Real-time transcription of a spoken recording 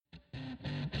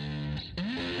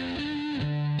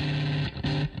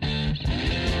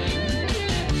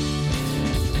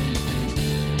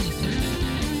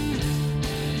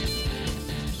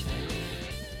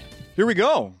Here we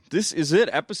go. This is it,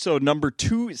 episode number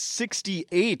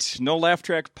 268, No Laugh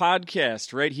Track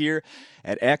Podcast, right here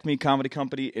at Acme Comedy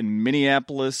Company in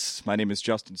Minneapolis. My name is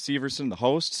Justin Severson, the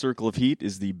host. Circle of Heat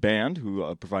is the band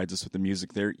who provides us with the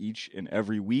music there each and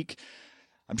every week.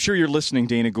 I'm sure you're listening,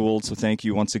 Dana Gould, so thank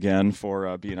you once again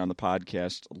for being on the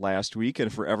podcast last week,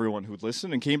 and for everyone who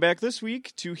listened and came back this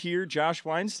week to hear Josh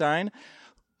Weinstein.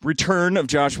 Return of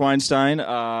Josh Weinstein.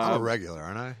 I'm a regular,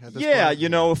 aren't I? At this Yeah, point? you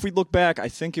know, if we look back, I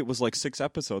think it was like 6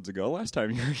 episodes ago last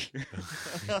time you were here.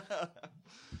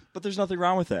 But there's nothing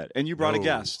wrong with that. And you brought a No,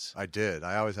 guest. I did.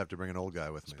 I always have to bring an old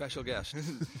guy with me. Special guest.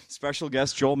 Special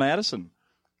guest Joel Madison.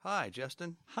 Hi,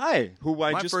 Justin. Hi, who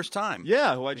I My just first time.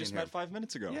 Yeah, who I just being met here. 5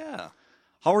 minutes ago. Yeah.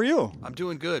 How are you? I'm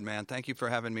doing good, man. Thank you for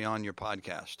having me on your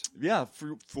podcast. Yeah,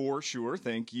 for sure.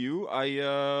 Thank you.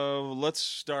 Let's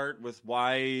start with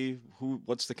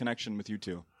what's the connection with you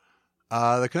two?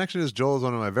 The connection is Joel is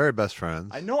one of my very best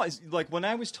friends. I know, when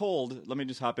I was told, let me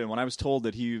just hop in. When I was told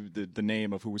that the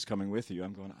name of who was coming with you,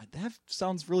 I'm going, that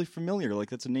sounds really familiar.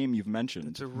 Like that's a name you've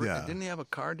mentioned. Yeah. Didn't he have a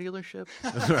car dealership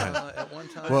at one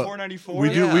time? Well, 494? We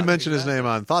do. Yeah, we mention his exactly. name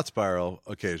on Thought Spiral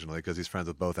occasionally because he's friends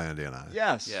with both Andy and I.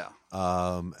 Yes. Yeah.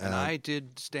 And I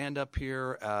did stand up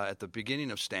here at the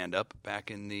beginning of stand up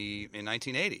back in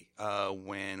 1980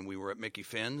 when we were at Mickey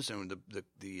Finn's and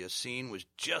the scene was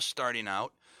just starting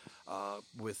out.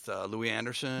 With Louis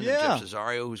Anderson and Jeff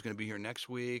Cesario, who's going to be here next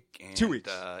week. And, 2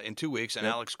 weeks. In 2 weeks. And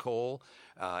Yep. Alex Cole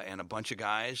and a bunch of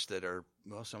guys that are,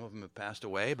 well, some of them have passed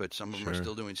away, but some of them are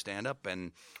still doing stand-up.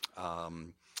 And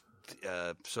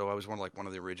so I was one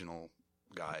of the original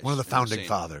guys. One of the in founding scene.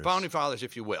 fathers. Founding fathers,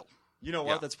 if you will. You know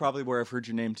what? Yeah. That's probably where I've heard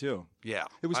your name too. Yeah.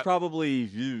 It was probably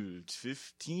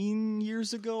 15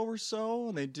 years ago or so,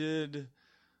 and they did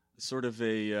sort of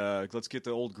a let's get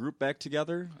the old group back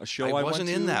together. A show I wasn't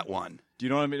went in to. that one. Do you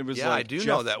know what I mean? It was Yeah, like I do Jeff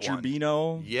know that one.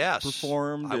 Turbino Yes.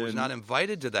 performed. I was and not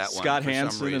invited to that one. Scott for some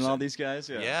Hansen and all reason. these guys.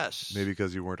 Yeah. Yes. maybe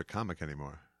because you weren't a comic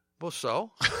anymore. Well,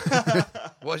 so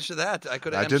what's that? I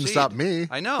could have That didn't emceed. stop me.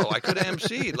 I know. I could have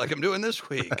emceed like I'm doing this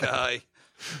week.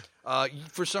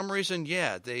 For some reason,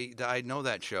 yeah, I know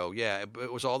that show. Yeah,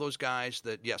 it was all those guys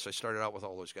that. Yes, I started out with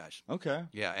all those guys. Okay.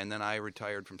 Yeah, and then I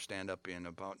retired from stand up in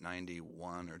about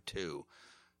 91 or 2.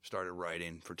 Started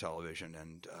writing for television,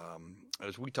 and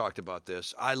as we talked about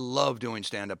this, I love doing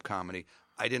stand up comedy.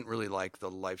 I didn't really like the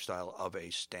lifestyle of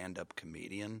a stand-up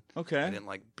comedian. Okay. I didn't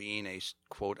like being a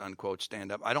quote-unquote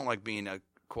stand-up. I don't like being a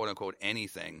quote-unquote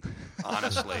anything,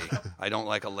 honestly. I don't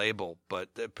like a label, but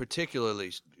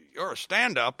particularly, you're a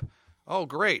stand-up. Oh,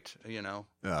 great, you know.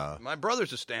 My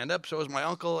brother's a stand-up, so is my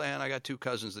uncle, and I got 2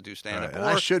 cousins that do stand-up. Right, and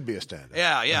I should be a stand-up.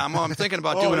 Yeah, I'm thinking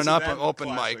about doing an isn't that open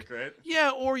classic, mic. right?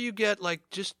 Yeah, or you get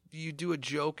you do a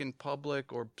joke in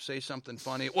public or say something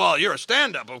funny. Well, you're a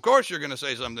stand-up. Of course you're going to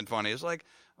say something funny. It's like,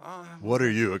 What are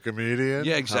you, a comedian? yeah, How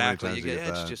many exactly. times do you get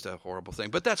It's that? just a horrible thing.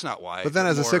 But that's not why. But then,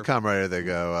 as a More- sitcom writer, they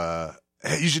go,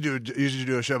 "Hey, you should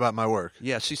do a show about my work."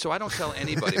 Yeah, see, so I don't tell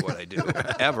anybody what I do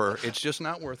ever. It's just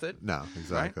not worth it. No,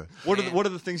 exactly. What are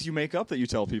the things you make up that you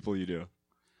tell people you do?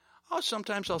 Oh,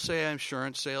 sometimes I'll say I'm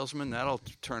insurance salesman. That'll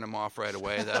turn them off right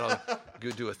away. That'll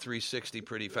do a 360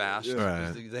 pretty fast.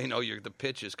 Right. They know the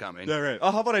pitch is coming. Yeah, right.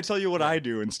 Oh, how about I tell you what I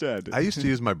do instead? I used to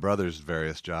use my brother's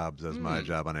various jobs as my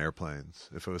job on airplanes.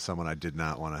 If it was someone I did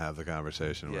not want to have the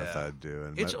conversation with, Yeah. I'd do.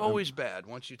 And It's always bad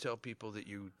once you tell people that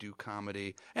you do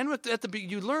comedy, and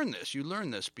you learn this. You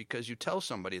learn this because you tell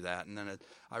somebody that, and then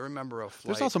I remember a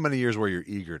flight. There's also many years where you're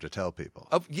eager to tell people.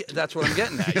 Yeah, that's what I'm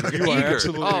getting at. You're You are eager.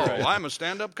 absolutely oh, right. I'm a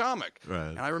stand-up comic. Right.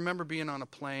 And I remember being on a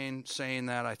plane saying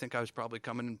that. I think I was probably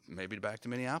coming maybe back to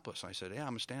Minneapolis. I said, "Yeah,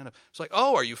 I'm a stand-up." It's like,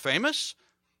 "Oh, are you famous?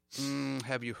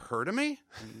 Have you heard of me?"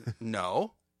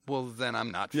 No. Well, then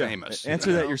I'm not Yeah, famous. Answer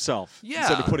you that know? yourself Yeah.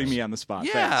 instead of putting me on the spot.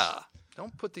 Yeah. Thanks.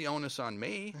 Don't put the onus on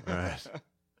me. Right.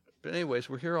 But anyways,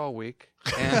 we're here all week.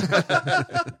 And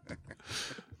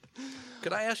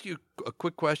could I ask you a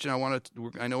quick question? I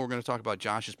know we're going to talk about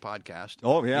Josh's podcast.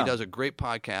 Oh, yeah. He does a great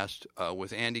podcast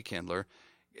with Andy Kindler.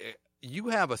 You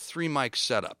have a 3-mic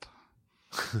setup.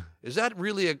 Is that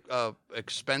really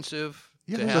expensive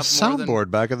Yeah, to there's have a more than?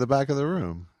 soundboard back at the back of the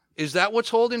room. Is that what's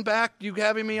holding back you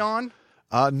having me on?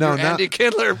 No, Your not Andy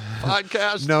Kindler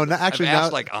podcast? No, actually, I've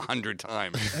asked now- like 100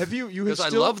 times. Have you have Because I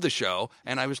still... love the show,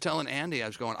 and I was telling Andy, I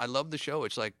love the show.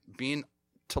 It's like being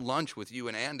to lunch with you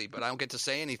and Andy, but I don't get to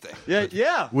say anything.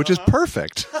 Yeah. which is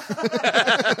perfect.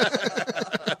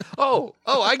 Oh,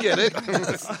 I get it.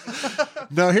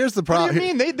 No, here's the What problem. do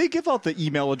you mean? They give out the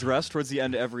email address towards the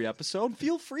end of every episode.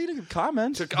 Feel free to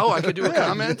comment. I could do a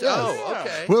comment? Oh,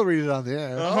 okay. We'll read it on the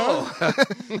air. Oh,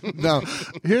 No,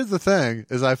 here's the thing: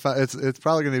 is it's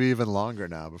probably going to be even longer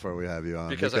now before we have you on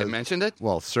because I mentioned it?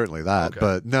 Well, certainly that, Okay.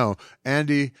 but no,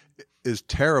 Andy is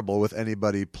terrible with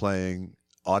anybody playing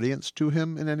audience to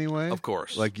him in any way. Of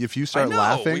course. Like if you start I know.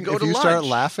 laughing, We go if to you start lunch.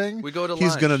 laughing, We go to he's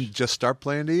lunch. going to just start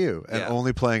playing to you and Yeah.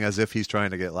 only playing as if he's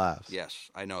trying to get laughs. Yes,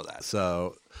 I know that.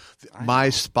 So I my know.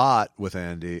 spot with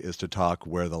Andy is to talk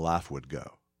where the laugh would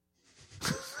go.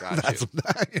 Got you.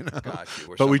 You know? Got you.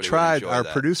 Where But we somebody would tried. enjoy Our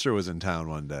that. producer was in town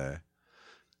one day,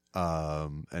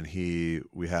 and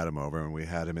we had him over, and we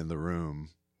had him in the room.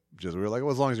 We were like,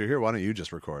 well, as long as you're here, why don't you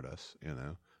just record us? You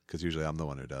know, because usually I'm the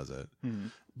one who does it.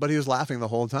 Mhm. But he was laughing the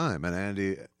whole time, and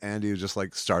Andy just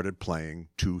like started playing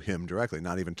to him directly,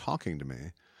 not even talking to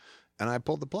me. And I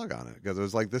pulled the plug on it because it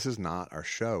was like, this is not our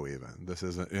show. Even this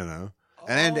isn't, you know.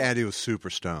 And Andy was super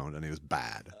stoned, and he was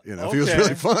bad. You know, if he was Okay.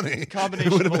 really funny,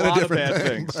 Combination it would have of a been lot of different bad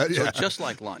thing, things. but So yeah. just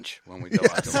like lunch when we go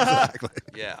out to lunch. Exactly.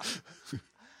 Yeah. I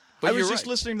But was you're just right.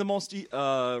 listening to the most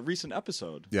recent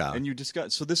episode. Yeah. And you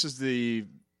discussed. So this is the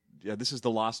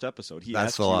lost episode. He That's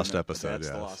asked the you lost in that- episode, That's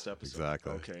the yes. lost episode.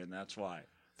 Exactly. Okay, and that's why.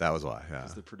 That was why. Yeah.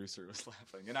 Because the producer was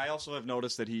laughing. And I also have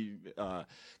noticed that he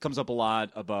comes up a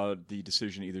lot about the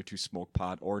decision either to smoke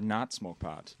pot or not smoke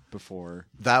pot before.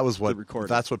 That was what. recording.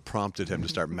 That's what prompted him to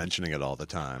start mentioning it all the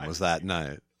time. Was that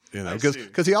night? You know, I see.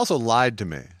 because he also lied to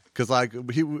me. Because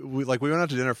we went out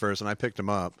to dinner first, and I picked him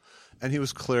up, and he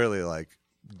was clearly like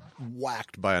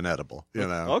whacked by an edible. You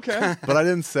know. Okay. But I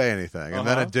didn't say anything. And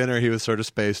then Uh-huh. at dinner, he was sort of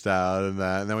spaced out, and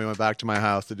then we went back to my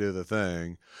house to do the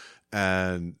thing,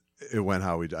 and it went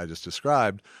how I just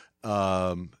described.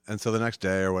 And so the next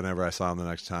day or whenever I saw him the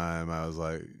next time, I was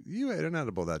like, "You ate an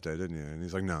edible that day, didn't you?" And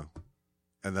he's like, "No."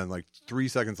 And then like 3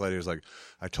 seconds later, he was like,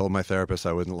 "I told my therapist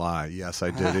I wouldn't lie. Yes,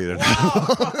 I did eat an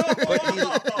edible."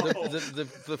 But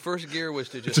the first gear was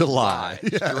to just To lie.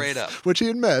 Yes. straight up. Which he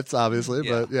admits, obviously,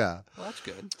 Yeah. but yeah. Well, that's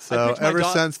good. So picked my ever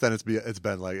da- since then, it's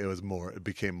been like it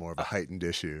became more of a heightened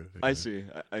issue. I see.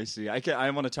 I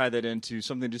want to tie that into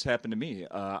something that just happened to me.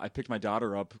 I picked my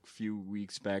daughter up a few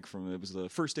weeks back it was the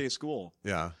first day of school.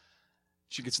 Yeah.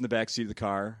 She gets in the back seat of the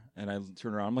car, and I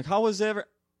turn around. I'm like, "How was ever?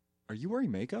 Are you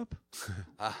wearing makeup?"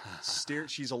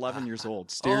 She's 11 years old.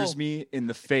 Stares Oh. me in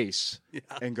the face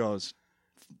and goes,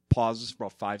 pauses for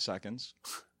about 5 seconds.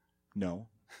 No,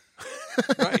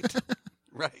 Right.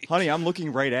 Right. honey, I'm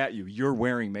looking right at you. You're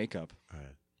wearing makeup.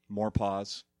 Right. More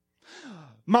pause.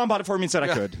 Mom bought it for me and said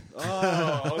I could.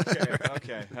 Oh,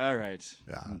 okay, all right.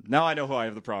 Yeah. Now I know who I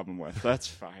have the problem with. That's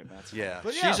fine. Yeah.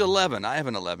 But She's 11. I have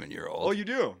an 11-year-old. Oh, you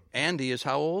do? Andy is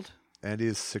how old? Andy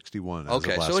is 61. As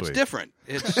Okay, of last so it's week. different.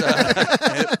 It's,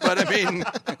 but I mean,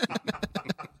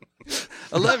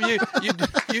 11.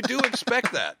 You do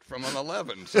expect that from an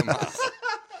 11 somehow.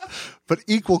 But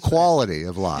equal quality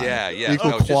of lie. Yeah.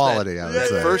 Equal No, just quality, that I would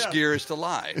say. First gear is to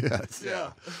lie. Yes.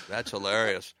 Yeah. That's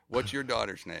hilarious. What's your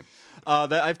daughter's name? I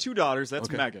have two daughters. That's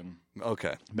Okay. Megan.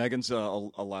 Okay. Megan's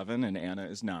 11 and Anna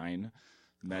is 9.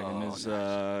 Megan Oh, is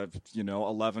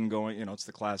 11 going. It's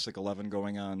the classic 11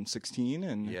 going on 16,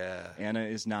 and Yeah. Anna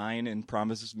is 9 and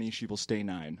promises me she will stay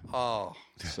 9. Oh,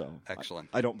 So excellent.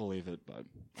 I don't believe it, but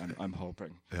I'm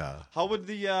hoping. Yeah. How would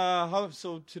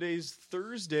so today's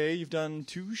Thursday? You've done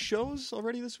 2 shows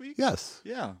already this week. Yes.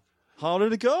 Yeah. How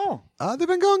did it go? They've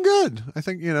been going good. I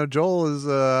think, Joel is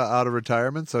out of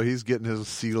retirement, so he's getting his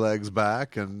sea legs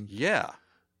back. And Yeah.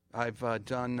 I've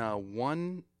done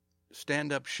one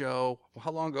stand-up show.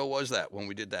 How long ago was that when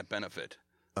we did that benefit?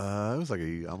 it was like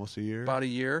almost a year. About a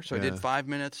year. So I Yeah. did 5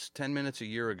 minutes, 10 minutes a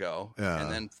year ago. Yeah.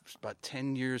 And then about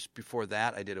 10 years before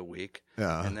that, I did a week.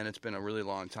 Yeah. And then it's been a really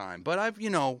long time. But I've,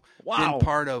 Wow. been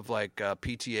part of like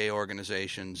PTA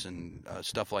organizations and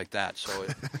stuff like that. So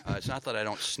it's not that I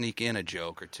don't sneak in a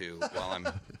joke or two while I'm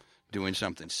doing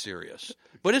something serious.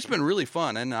 But it's been really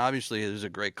fun. And obviously, it is a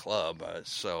great club.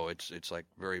 So it's like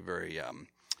very, very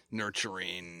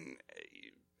nurturing.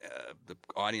 The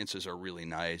audiences are really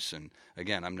nice, and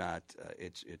again, I'm not.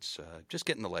 It's just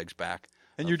getting the legs back.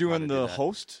 And of you're how doing to do the that.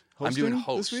 host. I'm doing hosting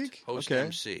host this week. host Okay.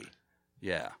 MC.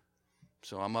 Yeah,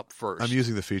 so I'm up first. I'm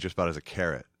using the feature spot as a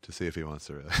carrot to see if he wants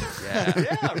to really. Yeah, right.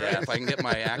 yeah. If I can get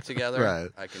my act together, Right.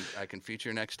 I can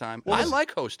feature next time. Well, I this-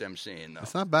 like host MCing though.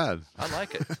 It's not bad. I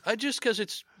like it. Just because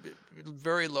it's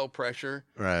very low pressure.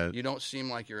 Right. You don't seem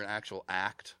like you're an actual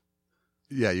act.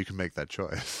 Yeah, you can make that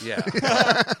choice. Yeah.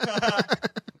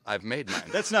 I've made mine.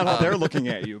 That's not how they're looking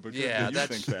at you, but Yeah, you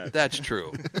that's think that. that's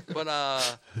true. But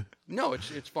no,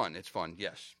 it's fun. It's fun.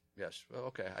 Yes. Yes. Well,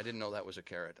 okay. I didn't know that was a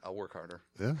carrot. I'll work harder.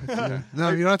 Yeah.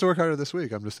 No, you don't have to work harder this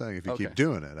week. I'm just saying if you Okay. keep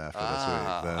doing it after this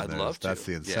week, then I'd love to. that's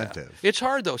the incentive. Yeah. It's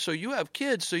hard though. So you have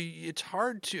kids, so it's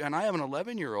hard to. And I have an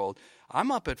 11-year-old.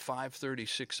 I'm up at 5:30,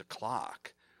 6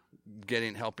 o'clock,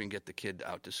 helping get the kid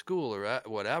out to school or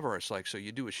whatever. It's like so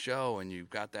you do a show and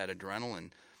you've got that adrenaline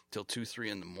till 2, 3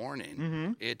 in the morning.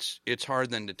 Mm-hmm. It's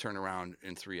hard then to turn around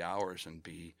in 3 hours and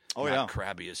be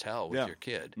crabby as hell with your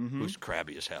kid, who's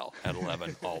crabby as hell at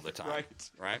 11 all the time.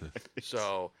 Right?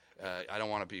 So I don't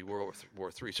want to be World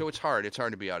War III. So it's hard. It's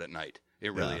hard to be out at night.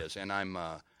 It really is. And I'm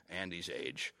Andy's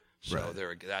age. So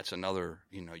that's another,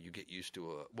 you get used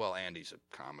to Andy's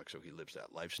a comic, so he lives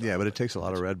that lifestyle. Yeah, but it takes a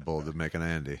lot of Red Bull to make an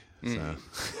Andy. So.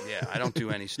 Yeah, I don't do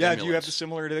any stimulants. Yeah, do you have a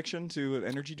similar addiction to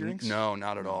energy drinks? No,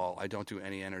 not at all. I don't do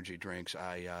any energy drinks.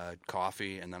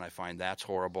 Coffee, and then I find that's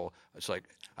horrible. It's like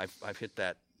I've hit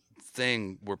that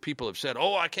thing where people have said,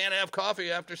 "Oh, I can't have coffee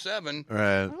after 7."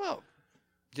 Right. Well,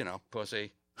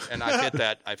 pussy. And I've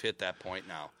hit that point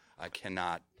now. I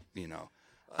cannot,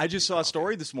 I just saw a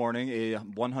story this morning. A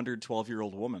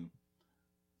 112-year-old woman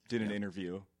did an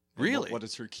interview. Really? What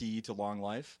is her key to long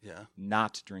life? Yeah.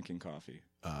 Not drinking coffee.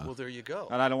 Well, there you go.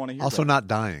 And I don't want to hear Also that. not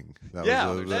dying.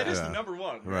 That is the number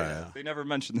one. Right. They never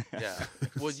mentioned that. Yeah.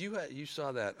 Well, you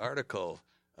saw that article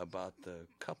about the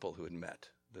couple who had met,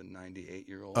 the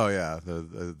 98-year-old. Oh yeah,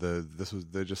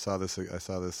 they just saw this. I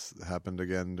saw this happened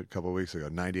again a couple of weeks ago.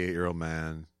 98-year-old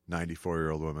man,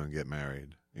 94-year-old woman get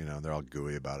married. They're all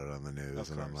gooey about it on the news,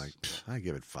 and I'm like, I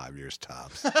give it 5 years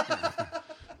tops.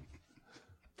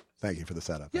 Thank you for the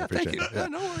setup. Yeah, I appreciate thank you. it. Yeah.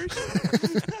 No worries.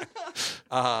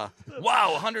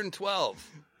 Wow, 112.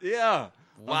 Yeah.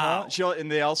 Wow.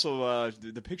 And they also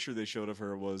the picture they showed of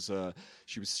her was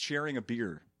she was sharing a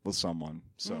beer with someone.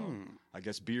 So I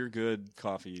guess beer good,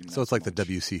 coffee. So it's like the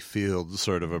W.C. Fields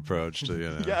sort of approach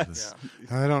to Yes.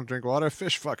 I don't drink water,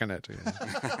 fish fucking it.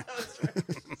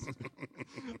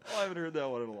 I haven't heard that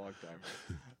one in a long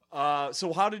time. So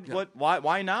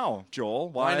why now, Joel?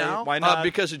 Why now? Why not?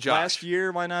 Because of Josh. Last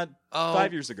year. Why not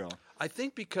 5 years ago? I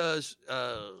think because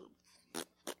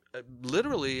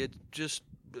literally it just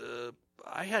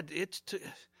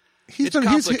it's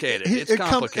complicated. It's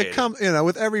complicated.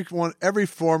 With every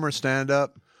former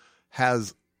stand-up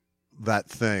has that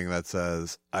thing that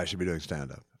says I should be doing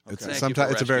stand-up. Okay.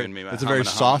 Sometimes it's a very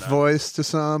soft voice to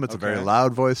some. It's a very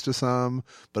loud voice to some,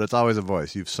 but it's always a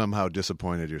voice. You've somehow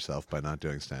disappointed yourself by not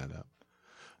doing stand-up.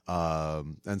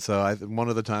 And so one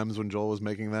of the times when Joel was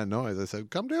making that noise, I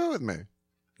said, "Come do it with me."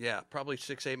 Yeah, probably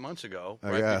 6-8 months ago,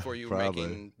 before you were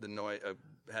making the noise,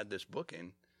 had this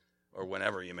booking, or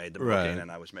whenever you made the booking,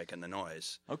 and I was making the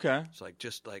noise. Okay.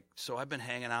 It's so I've been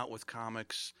hanging out with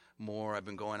comics more. I've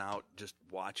been going out just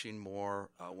watching more.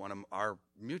 One of our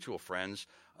mutual friends,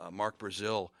 Mark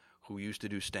Brazil, who used to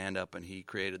do stand-up, and he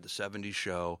created the 70s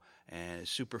show, and a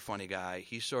super funny guy.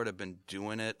 He's sort of been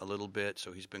doing it a little bit,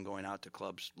 so he's been going out to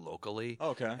clubs locally.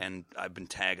 Okay. And I've been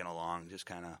tagging along, just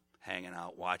kind of hanging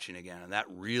out, watching again, and that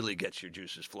really gets your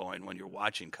juices flowing when you're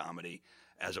watching comedy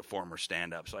as a former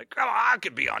stand-up. It's like, come on, I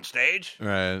could be on stage.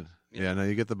 Right. Yeah, no,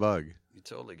 you get the bug. You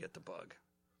totally get the bug.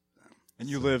 And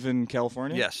you live in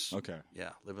California? Yes. Okay.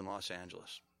 Yeah, live in Los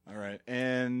Angeles. All right.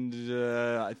 And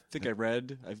I think I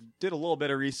did a little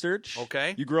bit of research.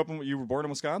 Okay. You were born in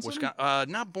Wisconsin?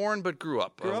 Not born, but grew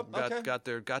up. Okay.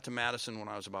 Got to Madison when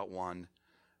I was about 1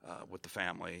 with the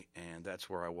family, and that's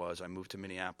where I was. I moved to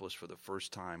Minneapolis for the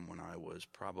first time when I was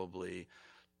probably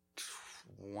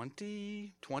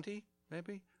 20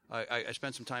 maybe. I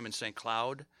spent some time in St.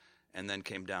 Cloud and then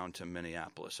came down to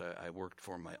Minneapolis. I worked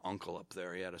for my uncle up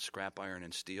there. He had a scrap iron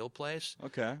and steel place.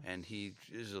 Okay. And this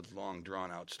is a long,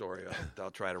 drawn-out story.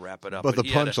 I'll try to wrap it up. But the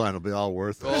punchline will be all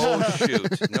worth it. Oh,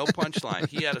 shoot. No punchline.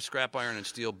 He had a scrap iron and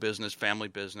steel business, family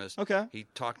business. Okay. He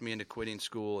talked me into quitting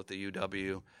school at the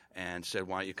UW and said,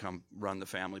 why don't you come run the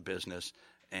family business?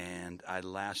 And I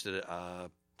lasted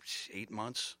 8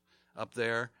 months up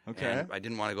there. Okay. And I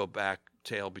didn't want to go back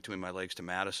tail between my legs to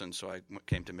Madison, so I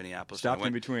came to Minneapolis. Stopped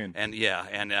in between. And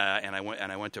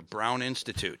I went to Brown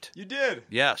Institute. You did?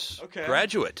 Yes. Okay.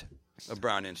 Graduate of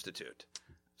Brown Institute.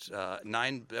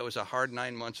 That was a hard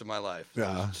 9 months of my life.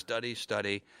 Yeah.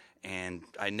 Study, and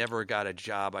I never got a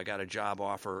job. I got a job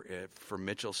offer for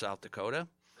Mitchell, South Dakota,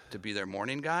 to be their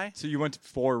morning guy. So you went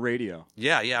for radio?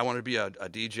 Yeah. I wanted to be a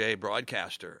DJ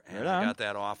broadcaster, and right on. I got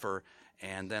that offer.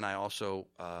 And then I also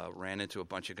ran into a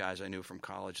bunch of guys I knew from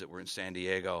college that were in San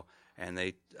Diego, and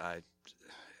I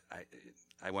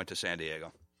went to San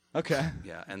Diego. Okay.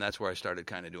 Yeah, and that's where I started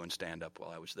kind of doing stand-up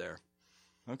while I was there.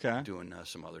 Okay. Doing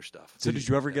some other stuff. So did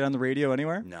you ever get on the radio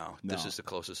anywhere? No. This is the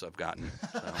closest I've gotten.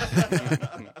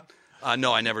 So.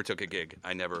 No, I never took a gig.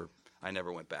 I I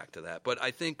never went back to that. But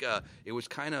I think it was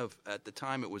kind of, at the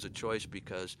time, it was a choice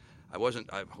because I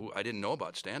didn't know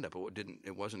about stand-up.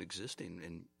 It wasn't existing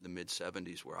in the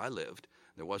mid-'70s where I lived.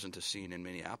 There wasn't a scene in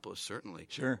Minneapolis, certainly.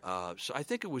 Sure. So I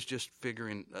think it was just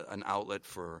figuring an outlet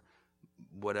for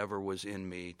whatever was in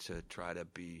me to try to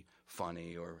be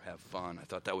funny or have fun. I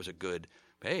thought that was a good,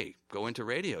 hey, go into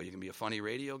radio. You can be a funny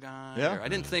radio guy. Yeah. I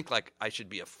didn't think like I should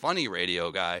be a funny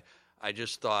radio guy. I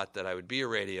just thought that I would be a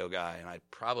radio guy and I'd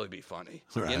probably be funny,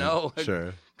 Right. you know?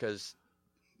 Sure. Because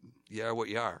you are what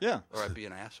you are. Yeah. Or I'd be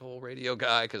an asshole radio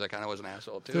guy because I kind of was an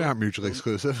asshole too. They aren't mutually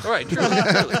exclusive. All right, true.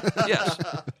 Really. Yes.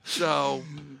 So,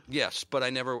 yes, but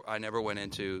I never went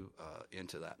into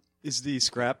that. Is the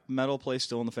scrap metal place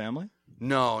still in the family?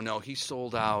 No, he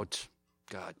sold out,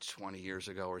 20 years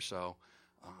ago or so.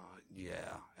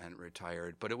 And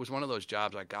retired. But it was one of those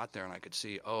jobs I got there and I could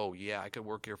see, I could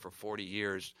work here for 40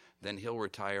 years, then he'll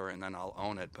retire and then I'll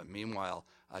own it. But meanwhile,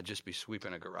 I'd just be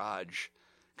sweeping a garage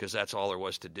because that's all there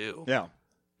was to do. Yeah.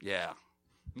 Yeah.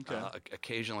 Okay.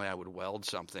 Occasionally I would weld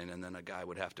something and then a guy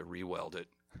would have to re-weld it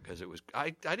because I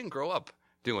didn't grow up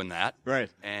doing that. Right.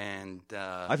 And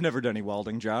I've never done any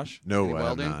welding, Josh. No, Any I have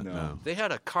welding? not. No. No. they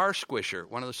had a car squisher.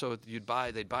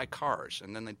 They'd buy cars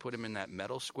and then they'd put them in that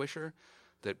metal squisher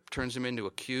that turns them into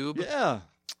a cube. Yeah.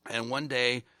 And one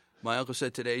day, my uncle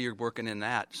said, today you're working in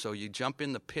that. So you jump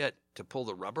in the pit to pull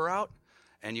the rubber out,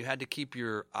 and you had to keep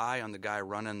your eye on the guy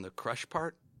running the crush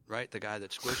part, right? The guy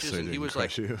that squishes. So he and he didn't was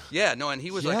like, crush you? yeah, no, and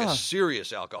he was like Yeah. a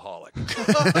serious alcoholic.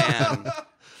 And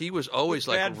he was always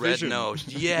like bad vision.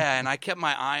 red-nosed. Yeah, and I kept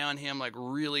my eye on him like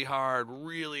really hard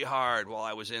while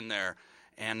I was in there.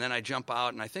 And then I jump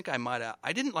out, and I think I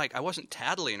wasn't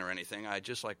tattling or anything. I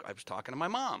was talking to my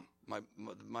mom,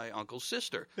 my uncle's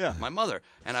sister, Yeah. my mother,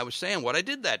 and I was saying what I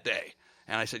did that day.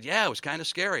 And I said, yeah, it was kind of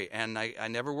scary. And I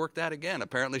never worked that again.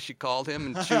 Apparently she called him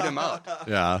and chewed him out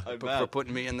Yeah. for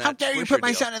putting me in that How dare you squisher put my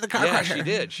deal. son in the car Yeah, crusher? she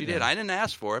did. She did. I didn't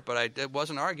ask for it, but I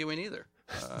wasn't arguing either.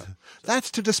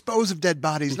 That's to dispose of dead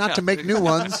bodies, not Yeah. to make new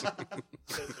ones.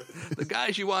 The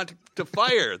guys you want to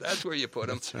fire, that's where you put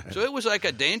them. So it was like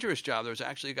a dangerous job. There was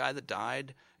actually a guy that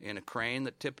died in a crane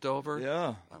that tipped over.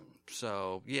 Yeah.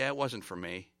 So, yeah, it wasn't for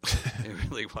me. It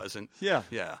really wasn't. Yeah.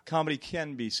 Yeah. Comedy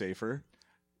can be safer.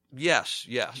 Yes,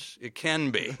 it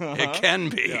can be. It can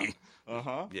be.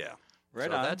 Uh-huh. Yeah. Right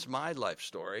so on. that's my life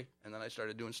story. And then I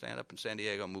started doing stand-up in San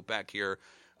Diego, moved back here,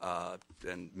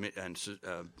 and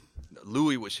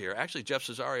Louis was here. Actually, Jeff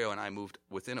Cesario and I moved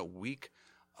within a week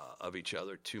of each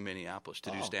other to Minneapolis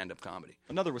to do stand-up comedy.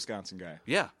 Another Wisconsin guy.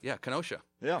 Yeah, Kenosha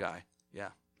Yeah. guy. Yeah.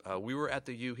 We were at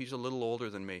the U. He's a little older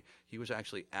than me. He was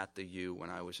actually at the U when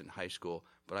I was in high school.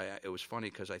 But it was funny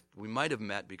because we might have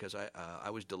met because I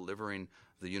was delivering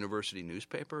the university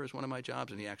newspaper as one of my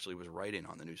jobs, and he actually was writing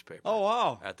on the newspaper. Oh,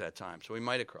 wow. At that time, so we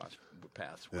might have crossed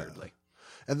paths weirdly.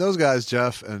 And those guys,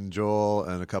 Jeff and Joel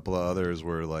and a couple of others,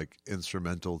 were like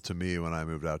instrumental to me when I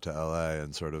moved out to LA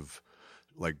and sort of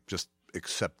like just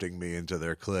accepting me into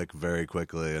their clique very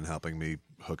quickly and helping me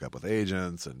hook up with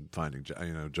agents and finding,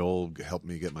 Joel helped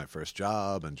me get my first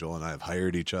job, and Joel and I have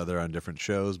hired each other on different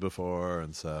shows before.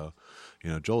 And so,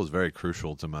 Joel is very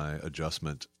crucial to my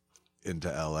adjustment into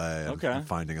LA and, Okay. and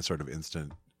finding a sort of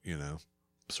instant,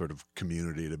 sort of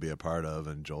community to be a part of.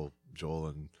 And Joel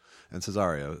and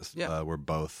Cesario were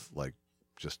both like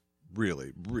just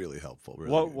really, really helpful.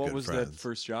 Really What good was friends. that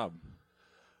first job?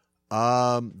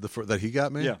 That he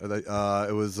got me? Yeah.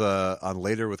 It was on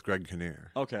Later with Greg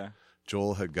Kinnear. Okay.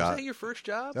 Joel had Was got that your first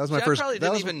job? That was my See, first. I probably that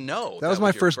didn't was, even know. That was my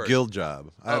your first guild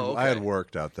job. I had okay.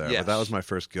 worked out there, Yes. but that was my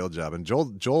first guild job. And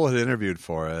Joel had interviewed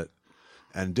for it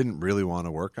and didn't really want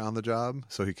to work on the job,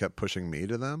 so he kept pushing me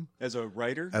to them As a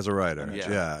writer? as a writer. Yeah.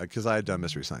 Yeah, because I had done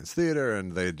Mystery Science Theater,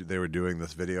 and they were doing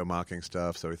this video mocking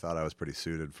stuff, so he thought I was pretty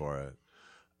suited for it.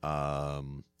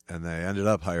 And they ended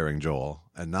up hiring Joel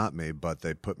and not me, but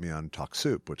they put me on Talk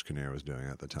Soup, which Kinnear was doing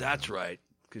at the time. That's right,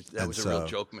 because that And was a real so-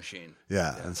 joke machine.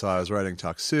 Yeah, and so I was writing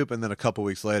Talk Soup, and then a couple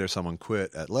weeks later, someone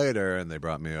quit at Later, and they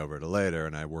brought me over to Later,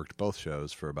 and I worked both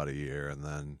shows for about a year,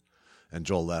 and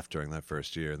Joel left during that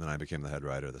first year, and then I became the head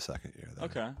writer the second year. There.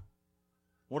 Okay.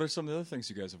 What are some of the other things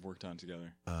you guys have worked on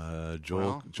together?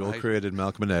 Joel I- created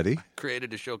Malcolm and Eddie.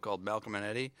 Created a show called Malcolm and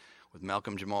Eddie with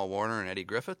Malcolm Jamal Warner and Eddie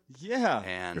Griffith. Yeah.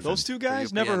 And Those two for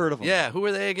guys? UPN. Never heard of them. Yeah, who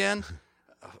are they again?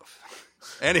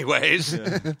 Anyways,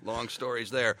 long stories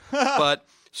there. But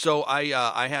so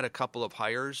I had a couple of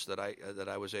hires that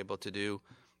I was able to do.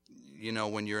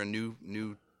 When you're a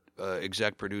new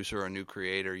exec producer or a new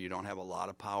creator, you don't have a lot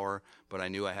of power. But I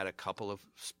knew I had a couple of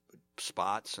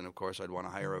spots, and of course I'd want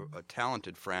to hire a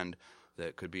talented friend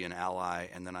that could be an ally.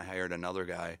 And then I hired another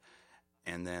guy,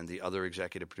 and then the other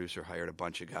executive producer hired a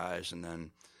bunch of guys, and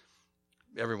then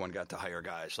everyone got to hire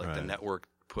guys. Like the Right. network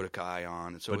put a guy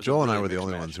on. And so it But was a Joel and I really were the mixed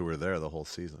only match. ones who were there the whole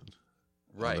season.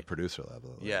 On the Right. producer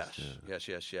level. at Yes,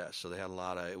 least. yes. So they had a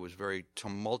lot of. It was very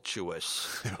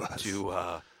tumultuous It was.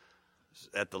 to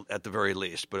at the very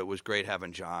least. But it was great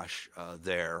having Josh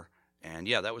there. And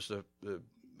yeah, that was the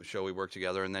show we worked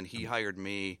together. And then he hired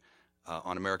me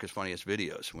on America's Funniest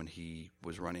Videos when he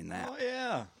was running that. Oh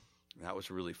yeah. That was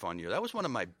a really fun year. That was one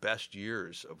of my best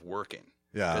years of working.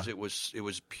 Yeah. Because it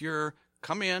was pure.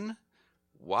 Come in,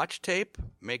 watch tape,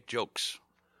 make jokes.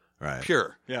 Right.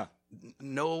 Pure. Yeah.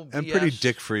 No BS. And pretty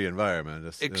dick-free environment,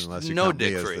 unless you no count me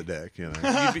as dick-free. the dick. You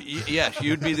know. Yes,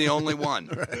 you'd be the only one.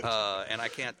 And I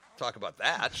can't talk about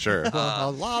that. Sure. He's a-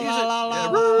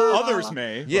 Others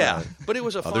may. Yeah, Right. but it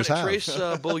was a fun. Others have. Trace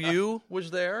Beaulieu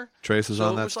was there. Trace is So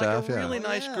on it that was staff. like a yeah. really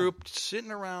nice yeah. group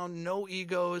sitting around, no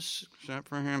egos except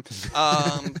for him.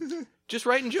 Just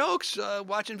writing jokes,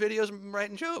 watching videos, and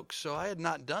writing jokes. So I had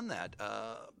not done that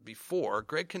before.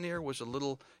 Greg Kinnear was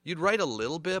you'd write a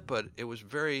little bit, but it was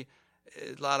a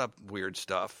lot of weird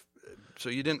stuff. So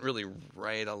you didn't really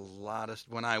write a lot of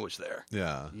when I was there.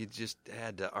 Yeah. You just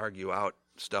had to argue out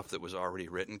stuff that was already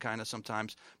written kind of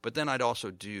sometimes. But then I'd also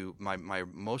do my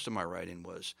most of my writing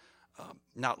was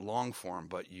not long form,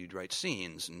 but you'd write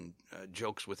scenes and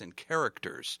jokes within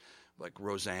characters. Like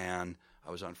Roseanne,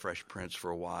 I was on Fresh Prince for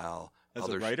a while. As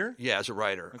a writer? Yeah, as a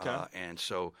writer. Okay. And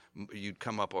so you'd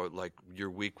come up, or like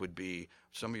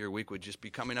some of your week would just be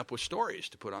coming up with stories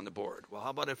to put on the board. Well,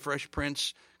 how about if Fresh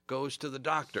Prince goes to the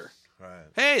doctor? Right.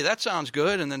 Hey, that sounds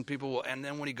good. And then and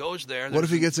then when he goes there, What if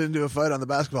he there's- gets into a fight on the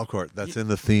basketball court? That's in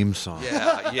the theme song.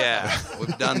 Yeah,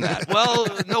 we've done that. Well,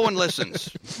 no one listens.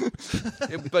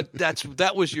 But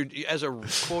that was as a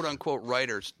quote unquote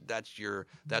writer,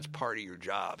 that's part of your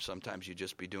job. Sometimes you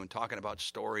just be talking about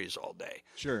stories all day.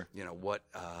 Sure. You know what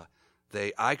I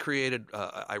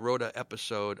wrote an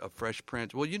episode of Fresh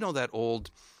Prince. Well, you know that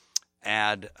old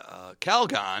ad,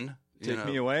 Calgon. Take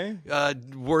me away.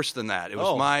 Worse than that. It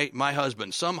was my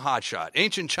husband, some hotshot.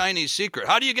 Ancient Chinese secret.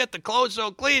 How do you get the clothes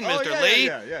so clean, Mr. Lee?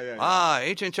 Yeah.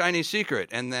 Ancient Chinese secret.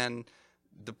 And then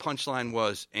the punchline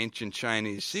was ancient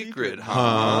Chinese secret, huh?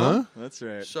 Huh? That's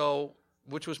right. So,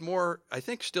 which was more, I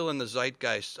think, still in the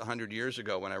zeitgeist 100 years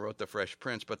ago when I wrote The Fresh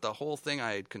Prince. But the whole thing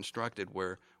I had constructed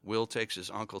where Will takes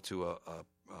his uncle to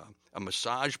a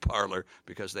massage parlor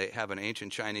because they have an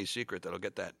ancient Chinese secret that'll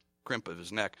get that crimp of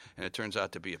his neck, and it turns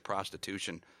out to be a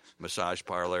prostitution massage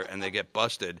parlor, and they get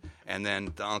busted, and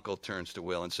then the uncle turns to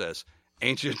Will and says,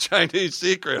 ancient Chinese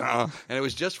secret, huh? And it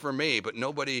was just for me, but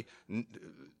nobody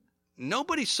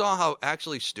saw how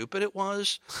actually stupid it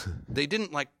was. They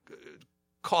didn't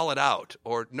call it out,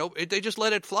 or they just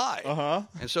let it fly. Uh-huh.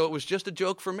 And so it was just a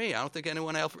joke for me. I don't think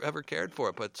anyone else ever cared for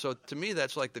it. But so to me,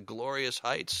 that's like the glorious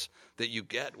heights that you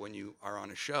get when you are on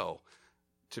a show.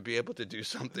 To be able to do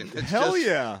something that's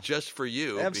just for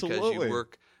you. Absolutely. Because you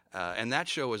work. And that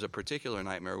show was a particular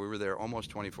nightmare. We were there almost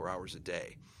 24 hours a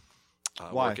day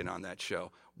working on that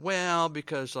show. Well,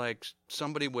 because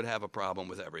somebody would have a problem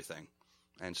with everything.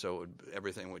 And so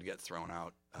everything would get thrown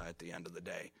out at the end of the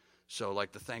day. So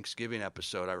like the Thanksgiving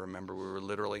episode, I remember we were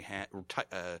literally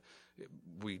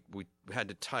we had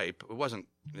to type. It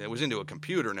was into a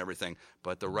computer and everything,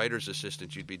 but the writer's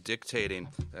assistant, you'd be dictating.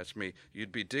 That's me.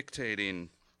 You'd be dictating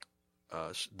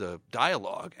the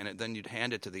dialogue, and then you'd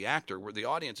hand it to the actor, where the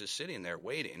audience is sitting there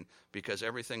waiting because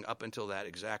everything up until that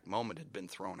exact moment had been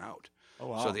thrown out. Oh,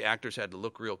 wow. So the actors had to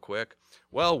look real quick.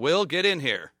 Well, Will, get in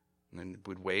here, and then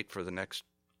we'd wait for the next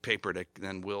paper to.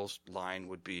 Then Will's line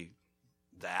would be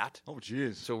that. Oh,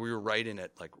 jeez. So we were writing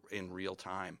it in real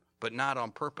time, but not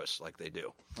on purpose like they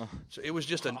do. So it was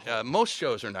just most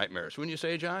shows are nightmares. Wouldn't you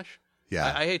say, Josh?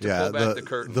 Yeah, I hate to pull back the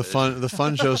curtain. The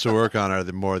fun shows to work on are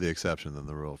more the exception than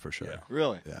the rule, for sure. Yeah.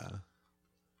 Really? Yeah.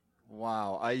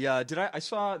 Wow. I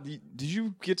saw did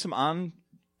you get some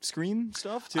on-screen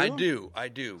stuff too? I do.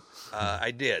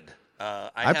 I did.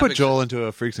 I put Joel into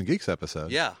a Freaks and Geeks episode.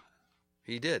 Yeah,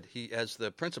 he did. He as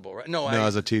the principal, right? No,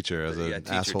 as a teacher, as yeah, an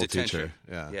teacher, asshole detention.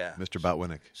 teacher. Yeah. Mr.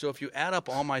 Botwinick. So if you add up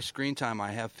all my screen time,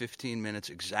 I have 15 minutes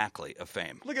exactly of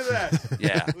fame. Look at that.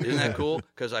 Yeah, isn't that cool?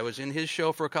 Because I was in his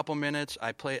show for a couple minutes.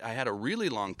 I had a really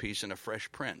long piece in a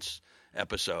Fresh Prince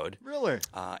episode. Really?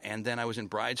 And then I was in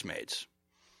Bridesmaids.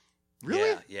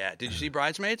 Really? Yeah. Did you see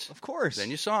Bridesmaids? Of course. Then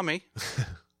you saw me.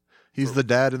 He's the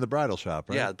dad in the bridal shop,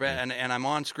 right? Yeah, and I'm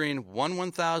on screen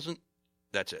 1,000.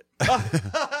 That's it.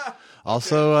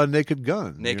 Also, Naked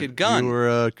Gun. Naked Gun. You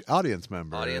were an audience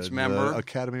member. Audience at member. the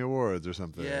Academy Awards or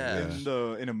something. Yeah.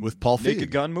 In a With Paul Naked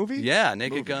Feig. Gun movie? Yeah,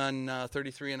 Naked Gun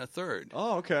 33 1/3.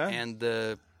 Oh, okay. And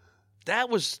that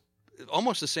was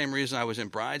almost the same reason I was in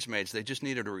Bridesmaids. They just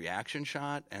needed a reaction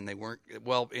shot, and they weren't.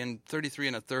 Well, in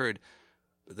 33 1/3,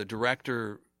 the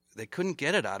director, they couldn't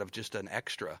get it out of just an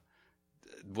extra,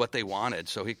 what they wanted.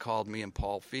 So he called me and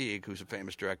Paul Feig, who's a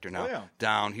famous director now,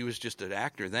 down. He was just an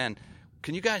actor then.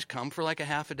 Can you guys come for like a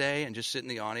half a day and just sit in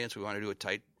the audience? We want to do a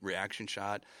tight reaction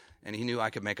shot. And he knew I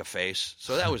could make a face.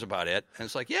 So that was about it. And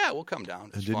it's like, yeah, we'll come down.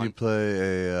 It's and did fun. you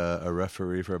play a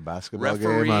referee for a basketball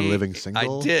game on Living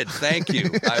Single? I did. Thank you.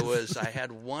 I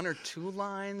had 1 or 2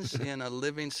 lines in a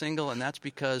Living Single, and that's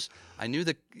because I knew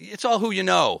it's all who you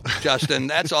know, Justin.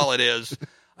 That's all it is.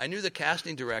 I knew the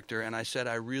casting director, and I said,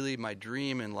 my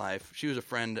dream in life, she was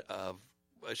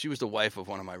she was the wife of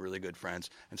one of my really good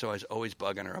friends, and so I was always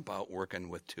bugging her about working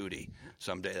with Tootie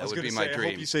someday. That would be my dream.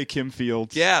 I hope you say Kim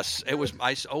Fields. Yes, it was.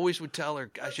 I always would tell her,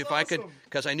 gosh, if I could,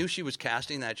 because I knew she was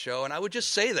casting that show, and I would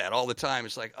just say that all the time.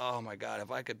 It's like, oh my God,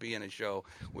 if I could be in a show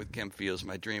with Kim Fields,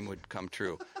 my dream would come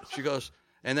true. She goes,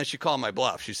 and then she called my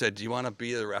bluff. She said, do you want to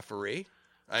be the referee?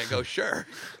 I go, sure.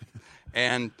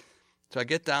 And so I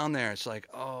get down there. It's like,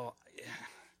 oh, yeah.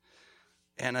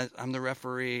 And I'm the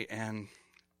referee, and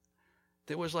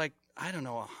there was like, I don't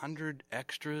know, 100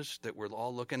 extras that were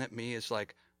all looking at me. It's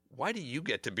like, why do you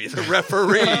get to be the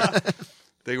referee?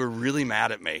 They were really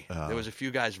mad at me. There was a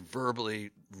few guys verbally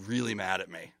really mad at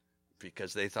me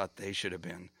because they thought they should have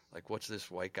been. Like, what's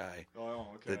this white guy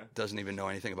that doesn't even know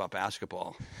anything about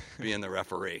basketball being the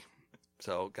referee?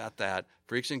 So got that.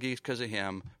 Freaks and Geeks because of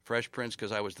him. Fresh Prince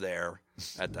because I was there.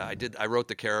 I wrote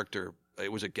the character.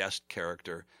 It was a guest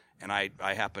character. And I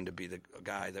happened to be the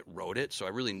guy that wrote it, so I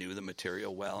really knew the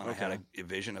material well, and I had a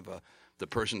vision of the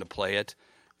person to play it.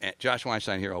 And Josh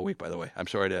Weinstein here all week, by the way. I'm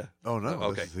sorry to. Oh no.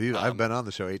 Okay. I've been on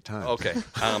the show 8 times. Okay.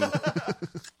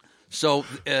 So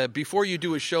before you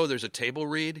do a show, there's a table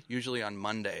read, usually on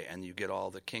Monday, and you get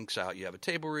all the kinks out. You have a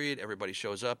table read. Everybody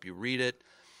shows up. You read it.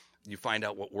 You find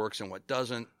out what works and what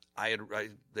doesn't.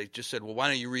 They just said, well, why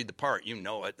don't you read the part? You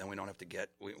know it, then we don't have to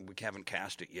we haven't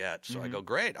cast it yet. So I go,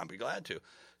 great, I'll be glad to.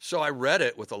 So I read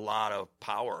it with a lot of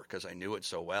power because I knew it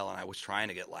so well, and I was trying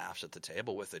to get laughs at the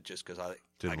table with it just because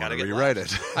I got to rewrite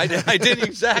it. I did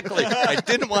exactly. I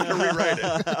didn't want to rewrite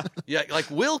it. Yeah,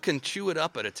 like Will can chew it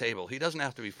up at a table. He doesn't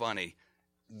have to be funny.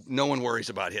 No one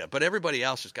worries about him, but everybody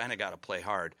else has kind of got to play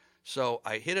hard. So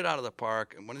I hit it out of the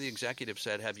park, and one of the executives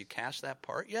said, "Have you cast that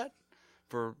part yet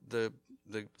for the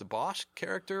boss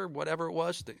character, whatever it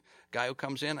was, the guy who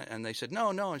comes in?" And they said, no.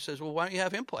 And he says, well, why don't you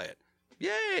have him play it?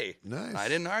 Yay! Nice. I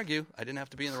didn't argue. I didn't have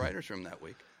to be in the writer's room that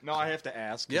week. No, I have to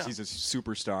ask because he's a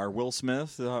superstar. Will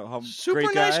Smith, super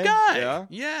great nice guy.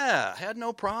 Yeah, had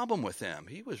no problem with him.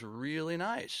 He was really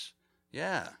nice.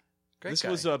 Yeah, great this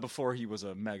guy. was before he was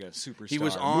a mega superstar. He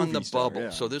was on the star, bubble. yeah.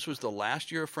 So this was the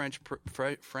last year of French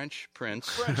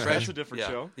Prince. That's a different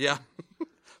show. Yeah.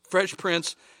 Fresh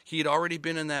Prince, he had already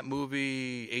been in that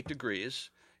movie 8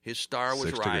 Degrees. His star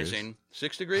was 6 rising. degrees.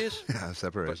 6 degrees? Yeah,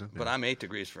 separation. But I'm 8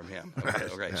 degrees from him.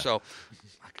 Okay. Yeah. So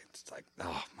it's like,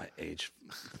 my age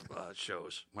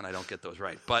shows when I don't get those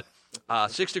right. But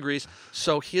 6 degrees.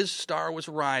 So his star was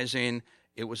rising.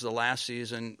 It was the last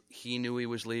season. He knew he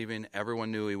was leaving.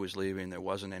 Everyone knew he was leaving. There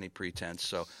wasn't any pretense.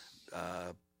 So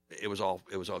it was all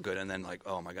good. And then like,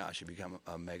 oh my gosh, he became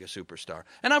a mega superstar.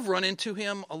 And I've run into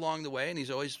him along the way, and he's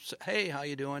always, hey, how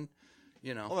you doing?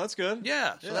 You know. Oh, that's good.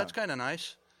 Yeah. So that's kind of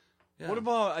nice. Yeah. What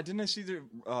about? Didn't I see the?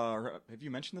 Have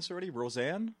you mentioned this already?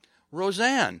 Roseanne.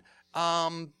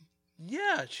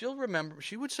 Yeah, she'll remember.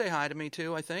 She would say hi to me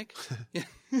too, I think.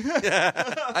 Yeah,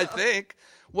 I think.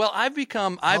 Well, I've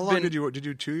become. How long did you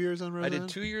 2 years on Roseanne? I did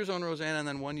 2 years on Roseanne, and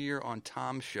then 1 year on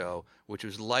Tom's show, which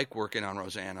was like working on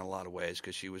Roseanne in a lot of ways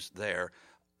because she was there.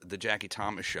 The Jackie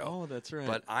Thomas show. Oh, that's right.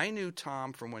 But I knew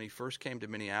Tom from when he first came to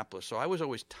Minneapolis, so I was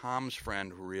always Tom's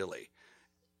friend, really.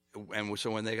 And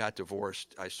so when they got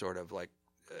divorced, I sort of like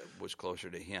was closer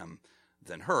to him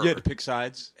than her. You had to pick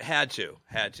sides. Had to.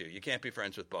 You can't be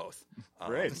friends with both.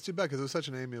 Great. It's too bad because it was such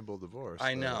an amiable divorce.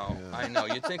 I know.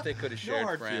 You'd think they could have shared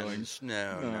hard friends. feelings.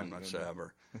 No, none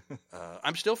whatsoever.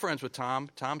 I'm still friends with Tom.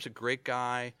 Tom's a great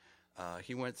guy.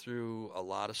 He went through a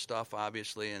lot of stuff,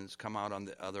 obviously, and has come out on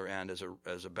the other end as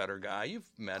a better guy. You've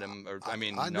met him,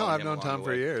 I've known Tom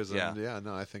for years. And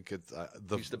I think it's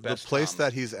he's the best place Tom.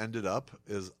 that he's ended up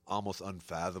is almost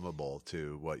unfathomable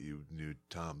to what you knew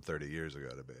Tom 30 years ago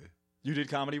to be. You did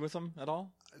comedy with him at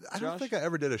all? I don't think I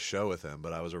ever did a show with him,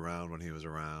 but I was around when he was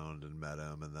around and met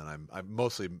him, and then I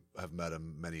mostly have met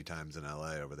him many times in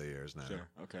L.A. over the years now. Sure.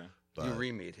 Okay. But you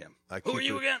re-meet him. Who are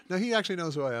you again? No, he actually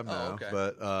knows who I am now. Okay.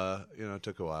 But it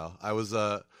took a while. I was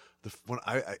I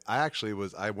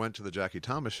went to the Jackie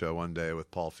Thomas show one day with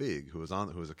Paul Feig, who was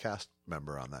a cast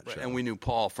member on that show. And we knew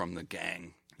Paul from the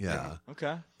gang. Yeah.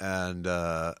 Okay. And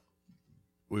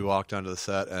we walked onto the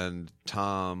set, and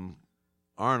Tom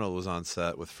Arnold was on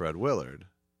set with Fred Willard.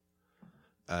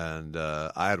 And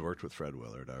I had worked with Fred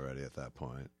Willard already at that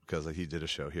point because he did a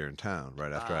show here in town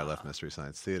right after I left Mystery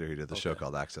Science Theater. He did the show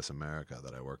called Access America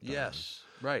that I worked on. Yes,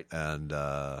 right. And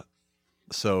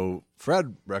so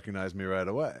Fred recognized me right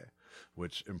away,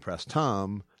 which impressed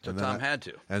Tom. So Tom had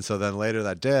to. And so then later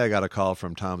that day, I got a call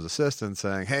from Tom's assistant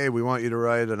saying, "Hey, we want you to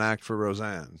write an act for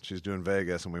Roseanne. She's doing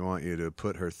Vegas, and we want you to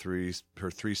put her three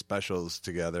specials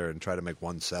together and try to make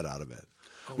one set out of it."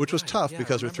 Which was tough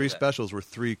because her three specials were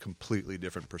three completely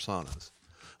different personas.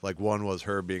 Like one was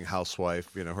her being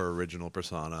housewife, her original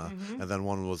persona, and then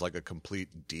one was like a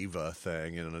complete diva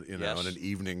thing, in an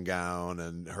evening gown,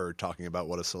 and her talking about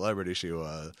what a celebrity she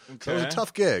was. Okay. So it was a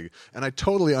tough gig, and I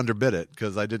totally underbid it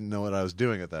because I didn't know what I was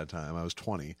doing at that time. I was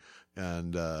 20,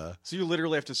 and so you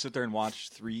literally have to sit there and watch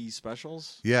 3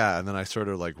 specials. Yeah, and then I sort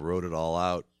of like wrote it all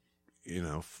out.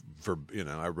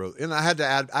 I wrote, and I had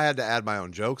to add my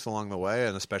own jokes along the way,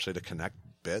 and especially to connect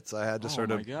bits, I had to sort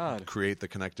of create the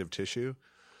connective tissue.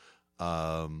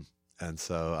 And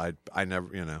so I never,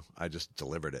 I just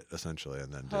delivered it essentially,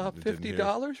 and then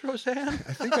 $50, Roseanne.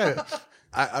 I think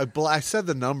I said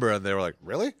the number, and they were like,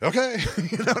 "Really? Okay."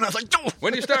 And I was like,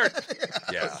 "When do you start?"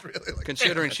 Yeah. Really like,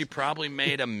 considering she probably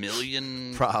made $1.5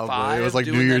 million. Probably it was like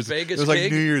New Year's. It was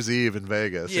like New Year's Eve in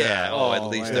Vegas. Yeah. Oh, at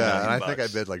least. Yeah, and I think I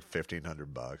bid like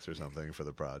 $1,500 or something for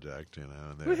the project. And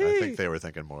I think they were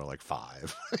thinking more like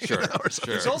 $5. Sure. Sure.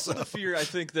 There's also the fear, I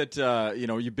think, that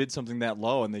you bid something that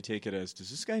low, and they take it as, does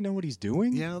this guy know what he's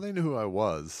doing? Yeah, they knew who I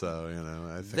was, so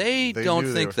I think they don't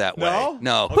think that way.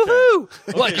 No. Okay.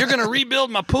 Woohoo! What? You're going to rebuild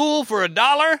my pool for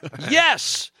 $1?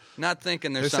 Yes. Not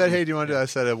thinking there's. They something. said, "Hey, do you want to do?" I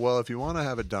said, "Well, if you want to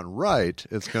have it done right,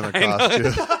 it's going to cost you.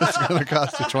 It's going to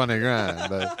cost you $20,000."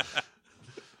 But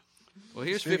well,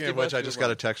 here's speaking $50. of which, I just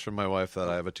got a text from my wife that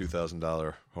I have a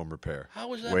 $2,000 home repair. How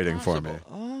was that waiting possible? for me?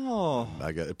 Oh,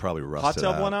 I got it. Probably rusted. Hot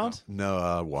tub out. went out?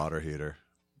 No, water heater,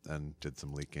 and did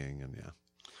some leaking, and yeah.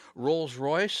 Rolls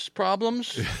Royce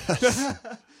problems.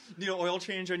 Need an oil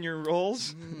change on your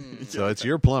rolls? So it's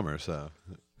your plumber, so.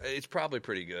 It's probably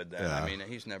pretty good then. Yeah. I mean,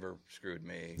 he's never screwed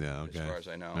me, okay. as far as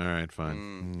I know. All right,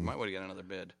 fine. You might want to get another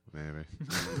bid. Maybe.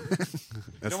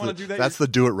 don't want to do that. That's the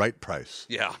do it right price.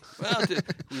 Yeah. Well,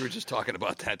 we were just talking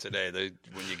about that today.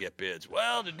 When you get bids,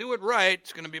 well, to do it right,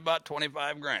 it's going to be about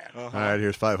 $25,000. All right,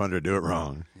 here's $500. Do it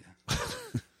wrong.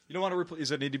 You don't want to does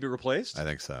it need to be replaced? I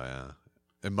think so. Yeah,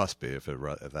 it must be if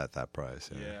at that price.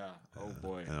 Yeah. Oh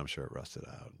boy. And I'm sure it rusted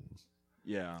out.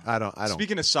 Yeah. I don't.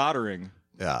 Speaking of soldering.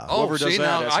 Yeah. Oh, Whoever does see, that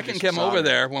now has I to can just come over solder.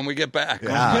 there when we get back.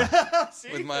 Yeah.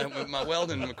 with my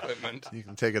welding equipment. You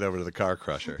can take it over to the car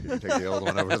crusher. You can take the old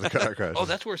one over to the car crusher. Oh,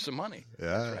 that's worth some money. Yeah.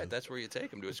 That's right. That's where you take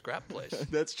them to a scrap place.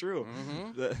 That's true.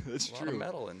 That's A lot true. of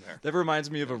metal in there. That reminds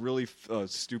me of a really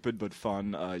stupid but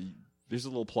fun. There's a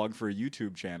little plug for a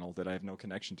YouTube channel that I have no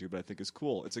connection to, but I think is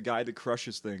cool. It's a guy that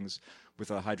crushes things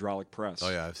with a hydraulic press. Oh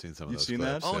yeah, I've seen some of You've those seen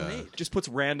clips. that? Oh, yeah. neat. Just puts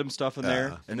random stuff in there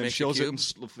and then makes shows a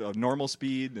it in normal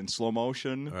speed and slow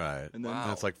motion. Right. And then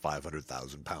And it's like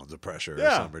 500,000 pounds of pressure or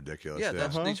Yeah. something ridiculous. Yeah,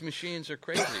 these machines are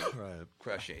crazy. Right.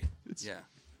 Crushy.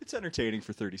 it's entertaining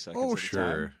for 30 seconds. Oh, at a sure.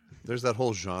 time. There's that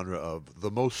whole genre of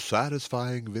the most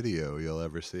satisfying video you'll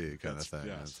ever see kind of thing.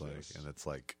 yes, And it's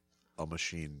like a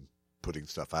machine putting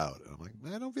stuff out. And I'm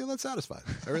like, I don't feel that satisfied.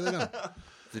 I really don't.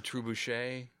 The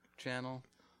Trebuchet channel.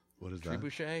 What is that?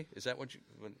 Trebuchet? Is that what you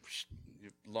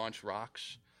launch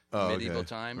rocks? Oh, medieval okay.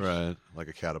 times? Right. Like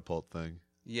a catapult thing.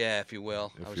 Yeah, if you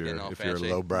will. I was getting all If fancy.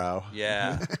 you're lowbrow.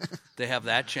 Yeah. They have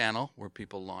that channel where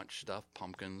people launch stuff,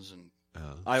 pumpkins and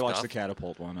I watched stuff. the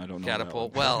catapult one. I don't know.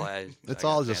 catapult. That one. Well, It's I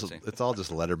all got just fancy.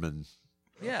 Letterman,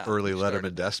 Yeah, early we Letterman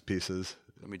started- desk pieces.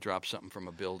 Let me drop something from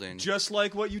a building. Just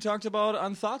like what you talked about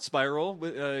on Thought Spiral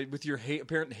with your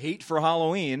apparent hate for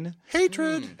Halloween.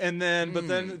 Hatred. And then, but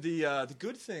then the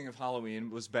good thing of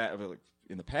Halloween was back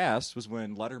in the past was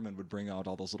when Letterman would bring out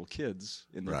all those little kids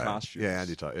in their Right. costumes. Yeah,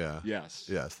 Andy taught. Yeah. Yes.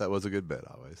 Yes, that was a good bit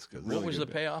always. 'Cause What was the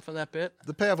payoff of that bit?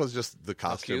 the payoff was just the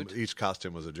costume. cute. Each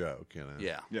costume was a joke. You know.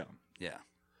 Yeah. Yeah. Yeah.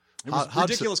 It was Hodgson-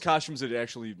 ridiculous costumes that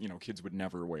actually, kids would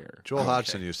never wear. Joel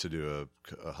Hodgson used to do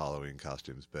a Halloween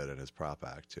costumes bit in his prop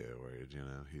act too, where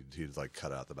he'd like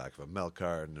cut out the back of a milk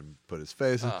carton and put his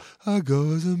face. And, I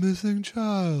go as a missing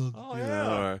child. Oh,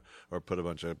 yeah. Or put a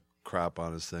bunch of crap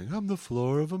on his thing. I'm the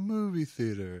floor of a movie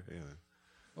theater.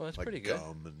 Well, that's Like pretty good.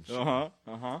 gum and shit.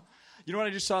 You know what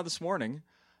I just saw this morning?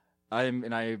 I'm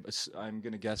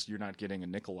gonna guess you're not getting a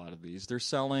nickel out of these. They're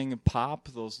selling pop,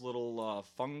 those little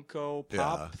Funko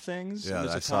pop things. Yeah, And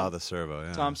there's I a saw the servo.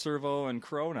 Yeah. Tom Servo and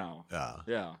Crow now. Yeah.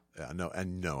 Yeah. Yeah. No,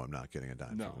 I'm not getting a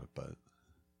dime No. from it,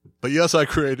 but But yes, I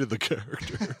created the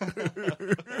character.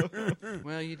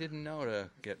 Well, you didn't know to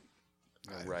get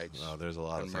the rights. Well, there's a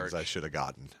lot of things I should have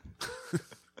gotten.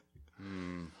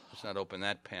 Let's not open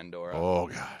that Pandora. Oh,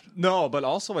 God. No, but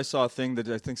also I saw a thing that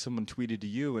I think someone tweeted to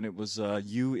you, and it was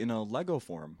you in a Lego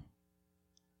form.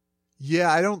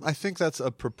 Yeah, I think that's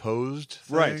a proposed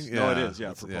thing. Right. Yeah, No, it is.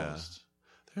 Yeah, it's- proposed.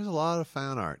 There's a lot of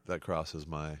fan art that crosses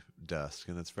my desk,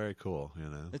 and it's very cool, you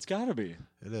know. It's got to be.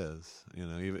 It is,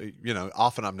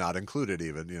 often I'm not included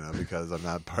even, because I'm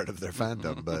not part of their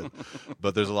fandom,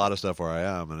 but there's a lot of stuff where I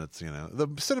am, and it's, the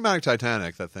Cinematic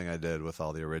Titanic, that thing I did with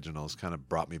all the originals kind of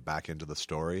brought me back into the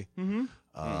story.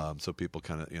 Mm-hmm. So people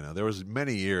kind of, there was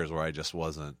many years where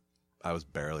I was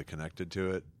barely connected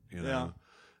to it, Yeah.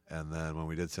 And then when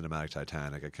we did Cinematic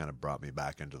Titanic, it kind of brought me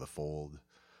back into the fold.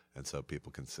 And so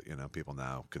people people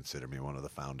now consider me one of the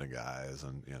founding guys,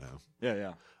 and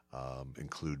Yeah.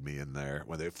 include me in there.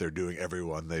 If they're doing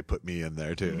everyone, they put me in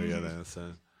there too.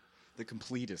 So The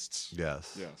completists.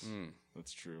 yes, Yes,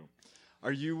 that's true.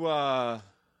 Are you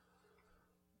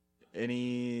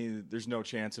there's no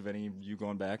chance of any you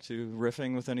going back to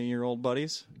riffing with any of your old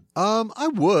buddies? I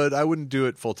wouldn't do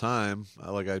it full time.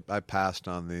 I passed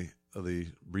on the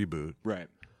reboot, Right.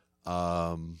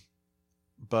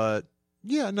 but.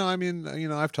 Yeah, no, I mean,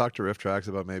 I've talked to Riff Tracks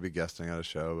about maybe guesting at a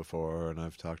show before, and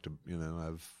I've talked to,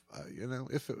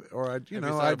 if it, or I, Have you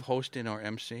thought of hosting or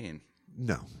emceeing?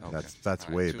 no, Okay. that's All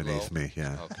right, way too beneath low? me.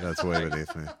 Yeah, Okay. that's way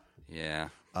beneath me. Yeah.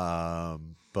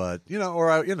 But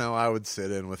I would sit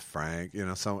in with Frank,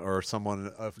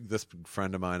 someone. This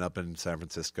friend of mine up in San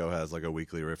Francisco has like a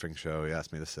weekly riffing show. He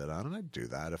asked me to sit on, and I'd do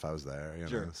that if I was there.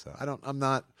 Sure. So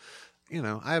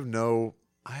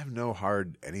I have no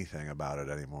hard anything about it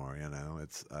anymore.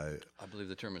 I believe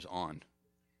the term is on.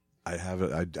 I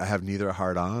have neither a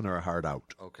hard on or a hard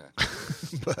out. Okay.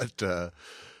 But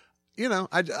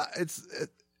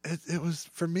it was,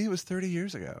 for me, it was 30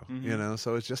 years ago. Mm-hmm.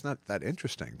 So it's just not that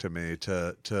interesting to me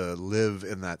to live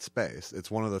in that space. It's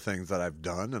one of the things that I've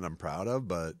done and I'm proud of,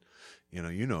 but you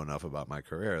know enough about my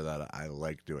career that I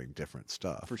like doing different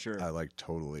stuff. For sure. I like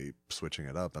totally switching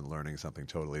it up and learning something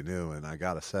totally new. And I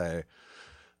gotta say,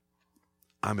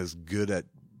 I'm as good at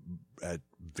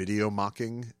video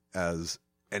mocking as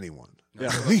anyone. Yeah.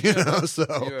 So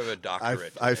You have a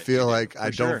doctorate. I feel like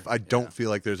For sure. I don't feel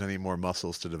like there's any more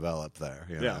muscles to develop there.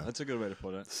 Yeah, that's a good way to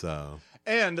put it. So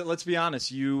And let's be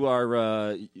honest, you are,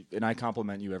 and I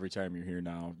compliment you every time you're here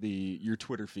now. Your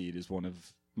Twitter feed is one of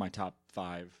my top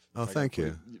 5. Oh, thank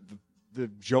you. The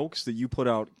jokes that you put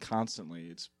out constantly,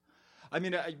 you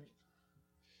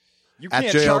At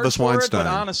can't J. charge Elvis for it, Weinstein. but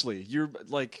honestly, you're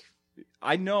like,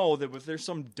 I know that if there's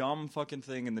some dumb fucking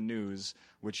thing in the news,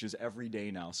 which is every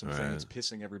day now, something Right. that's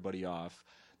pissing everybody off,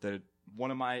 that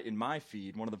in my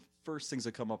feed, one of the first things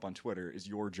that come up on Twitter is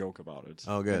your joke about it.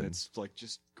 Oh, good. And it's like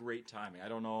just great timing. I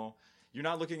don't know. You're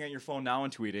not looking at your phone now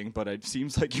and tweeting, but it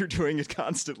seems like you're doing it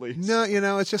constantly. no,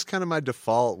 it's just kind of my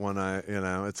default when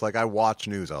it's like I watch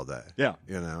news all day. Yeah.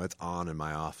 It's on in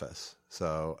my office.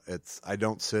 So I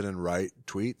don't sit and write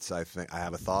tweets. I think I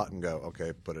have a thought and go,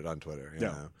 okay, put it on Twitter. You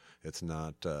know, it's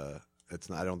not,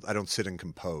 I don't sit and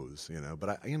compose,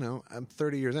 but I'm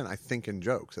 30 years in. I think in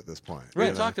jokes at this point. We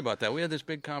you know? talked about that. We had this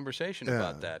big conversation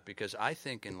about that because I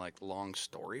think in like long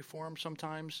story form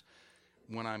sometimes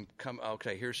when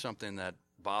here's something that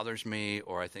bothers me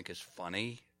or I think is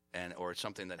funny or it's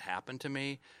something that happened to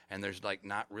me and there's like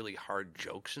not really hard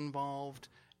jokes involved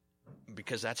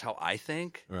because that's how I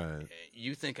think. Right.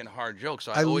 You think in hard jokes.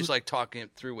 So I always like talking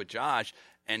it through with Josh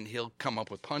and he'll come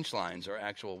up with punchlines or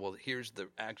here's the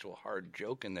actual hard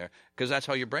joke in there because that's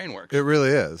how your brain works. It really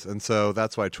is. And so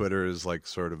that's why Twitter is like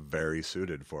sort of very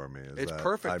suited for me. It's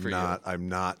perfect for you. I'm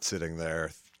not sitting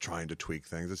there trying to tweak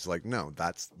things. It's like, no,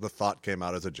 that's the thought came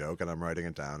out as a joke and I'm writing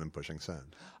it down and pushing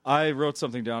send. I wrote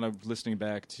something down. I'm listening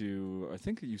back to, I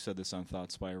think you said this on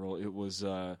Thought Spiral. It was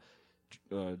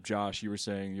Josh, you were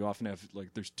saying you often have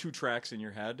there's 2 tracks in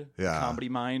your head, Yeah. the comedy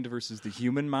mind versus the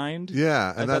human mind.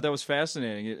 Yeah, I thought that was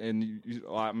fascinating. And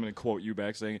I'm going to quote you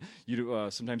back saying,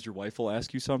 sometimes your wife will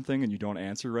ask you something and you don't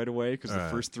answer right away because the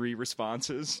first 3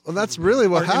 responses Well, that's really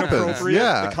what are happens. inappropriate.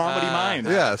 Yeah. The comedy mind.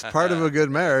 Yes, part of a good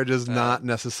marriage is not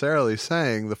necessarily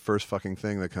saying the first fucking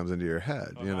thing that comes into your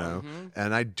head,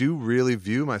 And I do really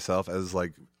view myself as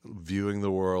like viewing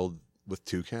the world with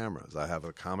 2 cameras. I have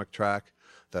a comic track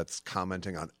that's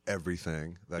commenting on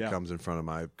everything that comes in front of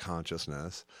my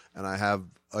consciousness, and I have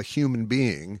a human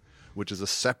being, which is a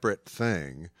separate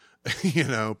thing,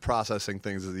 processing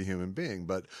things as a human being.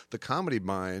 But the comedy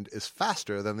mind is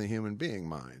faster than the human being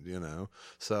mind,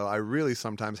 So I really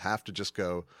sometimes have to just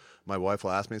go, my wife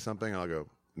will ask me something, and I'll go,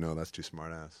 no, that's too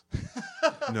smart ass.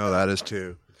 No, that is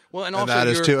too. Well, and And also that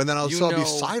is too. And then I'll you be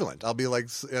silent. I'll be like,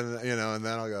 and then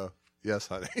I'll go, yes,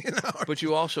 honey. But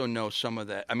you also know some of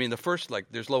that. I mean, the first,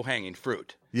 there's low-hanging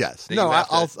fruit. Yes. that No, you have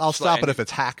to I'll stop it and if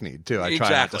it's hackneyed too. I exactly, try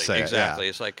not to say exactly. it.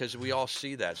 It's like, because we all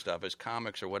see that stuff as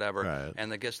comics or whatever. Right.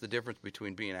 And I guess the difference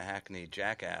between being a hackneyed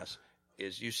jackass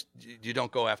is you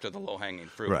don't go after the low-hanging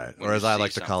fruit. Right. when Or you as I see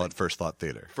like to call it, something. first thought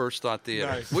theater. First thought theater,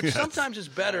 Nice. which sometimes is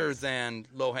better than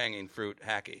low-hanging fruit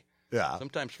hacky. Yeah.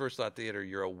 Sometimes first thought theater,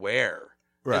 you're aware.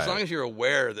 Right. As long as you're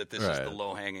aware that this is Right. the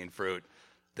low-hanging fruit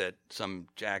that some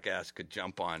jackass could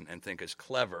jump on and think is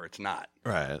clever, it's not.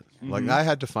 Right. Like I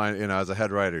had to find, as a head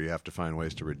writer, you have to find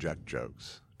ways to reject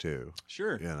jokes too.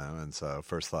 Sure. And so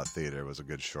first thought theater was a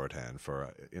good shorthand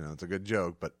for, it's a good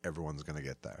joke, but everyone's going to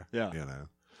get there. Yeah. You know.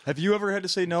 Have you ever had to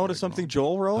say no to something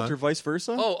Joel wrote, or vice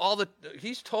versa? Oh,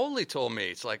 he's totally told me.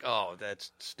 It's like, oh,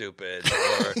 that's stupid.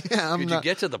 Or Yeah, could you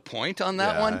get to the point on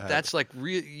that Yeah, one? I have. That's like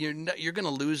you're going to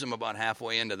lose him about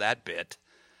halfway into that bit.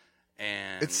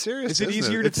 And It's serious. Is it business.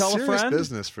 easier to It's tell a serious friend?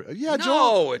 Business for yeah, no,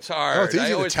 Joel. it's hard. Oh, it's I easy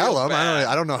to always tell feel him. bad.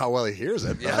 I don't know how well he hears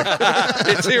it.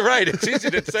 But You're right. It's easy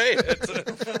to say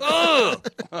it.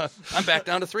 I'm back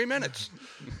down to 3 minutes.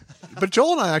 But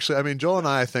Joel and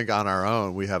I think on our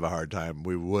own, we have a hard time.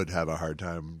 We would have a hard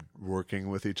time working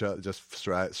with each other, just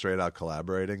straight out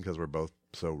collaborating because we're both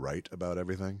so right about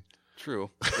everything.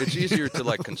 True. It's easier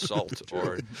to consult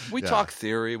or we talk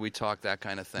theory, we talk that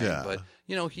kind of thing. Yeah. But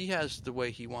he has the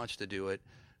way he wants to do it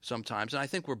sometimes, and I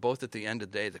think we're both at the end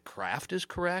of the day. The craft is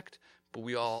correct, but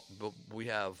we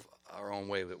have our own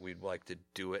way that we'd like to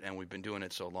do it, and we've been doing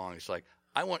it so long. It's like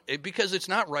I want it because it's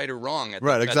not right or wrong. At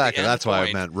Right, the exactly. end That's why I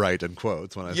point. meant right in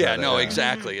quotes when I Yeah, said no, it.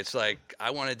 exactly. It's like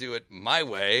I want to do it my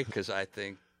way because I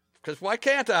think. Because why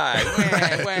can't I?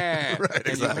 Wah, wah. And you want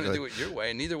exactly. to do it your way,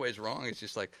 and neither way is wrong. It's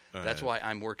just like that's why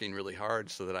I'm working really hard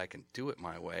so that I can do it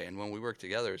my way. And when we work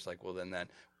together, it's like, well, then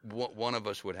one of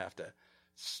us would have to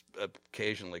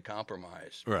occasionally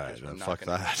compromise. Right, because we're and not fuck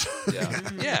gonna-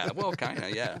 that. Yeah, well, kind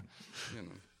of, yeah.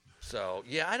 So,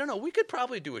 yeah, I don't know. We could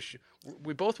probably do a show.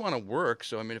 We both want to work,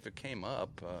 so, I mean, if it came up.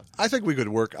 I think we could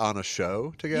work on a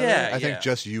show together. Yeah, I think yeah.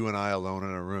 just you and I alone in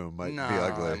a room might No, be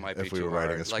ugly it might be if we too were writing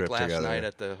hard. a script like last together. night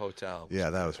at the hotel. Yeah,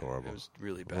 that was horrible. It was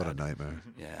really bad. What a nightmare.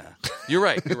 Yeah. You're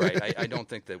right. You're right. I don't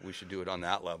think that we should do it on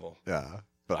that level. Yeah.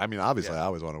 But I mean, obviously, I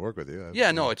always want to work with you.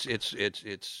 Yeah, no, it's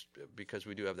because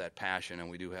we do have that passion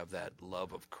and we do have that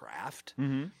love of craft.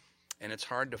 Mm-hmm. And it's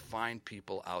hard to find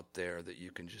people out there that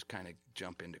you can just kind of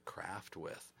jump into craft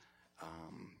with,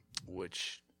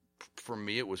 which for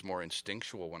me it was more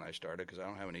instinctual when I started because I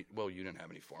don't have any. Well, you didn't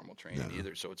have any formal training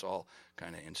either, so it's all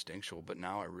kind of instinctual. But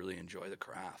now I really enjoy the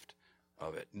craft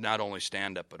of it, not only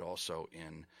stand up but also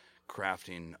in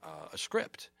crafting a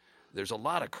script. There's a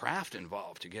lot of craft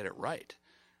involved to get it right.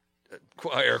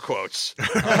 Air quotes.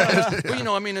 But,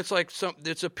 I mean, it's like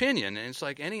it's opinion, and it's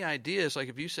like any idea. It's like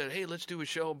if you said, hey, let's do a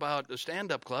show about a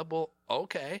stand-up club. Well,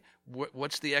 okay.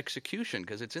 What's the execution?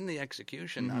 Because it's in the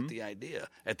execution, not the idea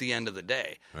at the end of the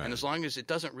day. Right. And as long as it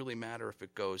doesn't really matter if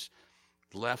it goes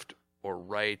left or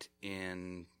right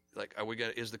in, like,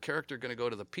 is the character going to go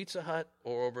to the Pizza Hut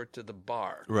or over to the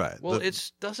bar? Right. Well,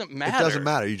 it doesn't matter. It doesn't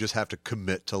matter. You just have to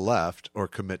commit to left or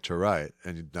commit to right,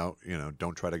 and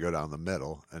don't try to go down the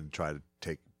middle and try to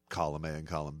take column A and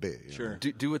column B. Sure.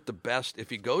 Do it the best. If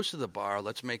he goes to the bar,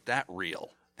 let's make that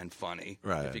real and funny.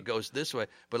 Right. If he goes this way.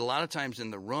 But a lot of times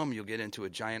in the room, you'll get into a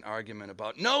giant argument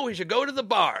about, no, he should go to the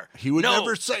bar. He would No.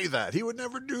 never say that. He would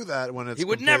never do that when it's. He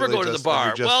would never go completely to the just-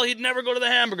 bar. just- Well, he'd never go to the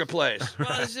hamburger place. Well,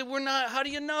 I said, we're not. How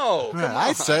do you know? Come I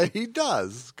on. say he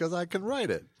does because I can write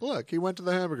it. Look, he went to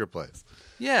the hamburger place.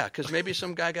 Yeah, because maybe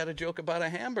some guy got a joke about a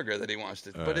hamburger that he wants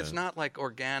to, but it's not like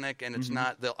organic, and it's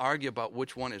not. They'll argue about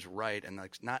which one is right, and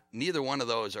like neither one of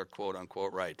those are quote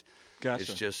unquote right. Gotcha.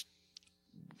 It's just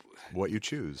What you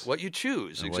choose. what you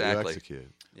choose. and Exactly. What you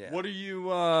execute. Yeah. What are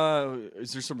you?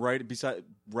 Is there some besides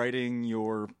writing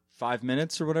your 5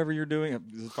 minutes or whatever you're doing?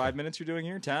 Is it 5 minutes you're doing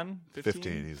here? 10? 15. 15.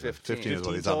 15 is what 15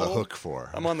 he's on the total? hook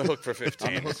for. I'm on the hook for 15.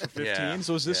 On the hook for 15. Yeah.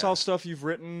 So is this Yeah. all stuff you've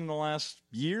written in the last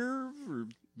year? Or?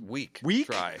 Week? Week?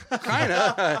 Try. Kind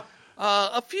of.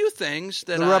 A few things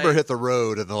that The rubber hit the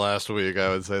road in the last week, I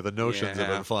would say. The notions have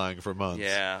Yeah. been flying for months.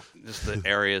 Yeah, just the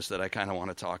areas that I kind of want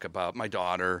to talk about. My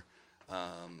daughter.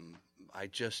 I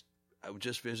just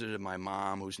visited my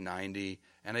mom, who's 90,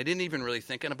 and I didn't even really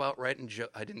thinking about writing.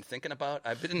 I didn't think about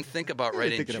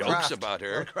writing thinking jokes about about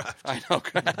her. I know.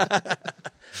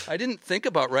 I didn't think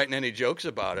about writing any jokes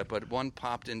about it, but one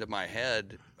popped into my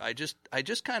head. I just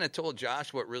kind of told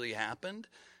Josh what really happened,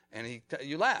 and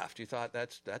you laughed. You thought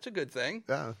that's a good thing.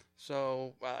 Yeah.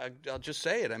 So I'll just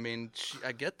say it. I mean,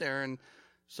 I get there and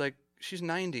it's like she's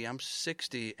 90, I'm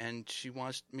 60, and she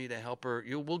wants me to help her.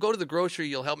 We'll go to the grocery.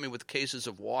 You'll help me with cases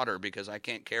of water because I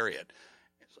can't carry it.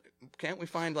 It's like, can't we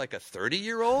find like a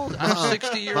 30-year-old? I'm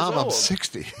 60 years Mom, old. I'm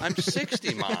 60. I'm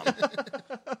 60, Mom.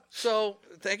 So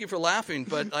thank you for laughing,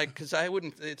 but like, because I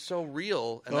wouldn't. It's so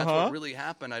real, and that's what really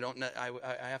happened. I don't know.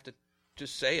 I have to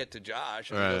just say it to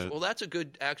Josh. And he goes, well, that's a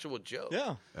good actual joke.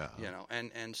 Yeah. You know,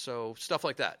 and so stuff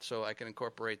like that. So I can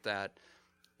incorporate that.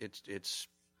 It's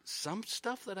some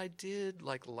stuff that I did,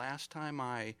 like last time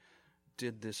I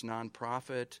did this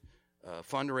nonprofit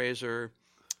fundraiser.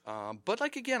 But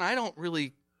like, again, I don't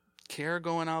really care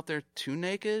going out there too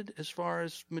naked as far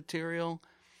as material.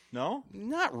 No?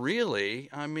 Not really.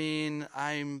 I mean,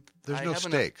 There's no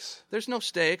stakes. There's no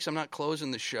stakes. I'm not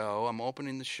closing the show. I'm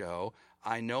opening the show.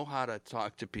 I know how to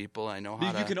talk to people. I know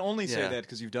how to... You can only say that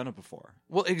because you've done it before.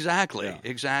 Well, exactly.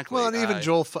 Exactly. Well, and even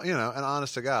Joel, and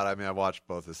honest to God, I mean, I watched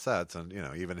both his sets, and,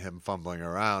 even him fumbling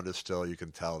around is still, you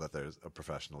can tell that there's a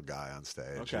professional guy on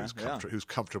stage who's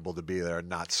comfortable to be there and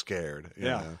not scared. You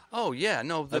know? Oh, yeah.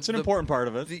 No, that's an important part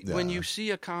of it. When you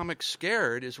see a comic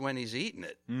scared is when he's eating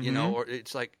it, or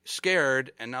it's like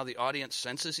scared, and now the audience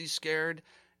senses he's scared,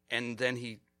 and then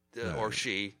he or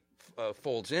she...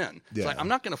 folds in. It's like, I'm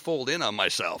not going to fold in on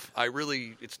myself.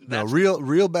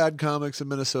 Real bad comics in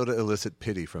Minnesota elicit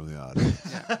pity from the audience.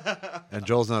 And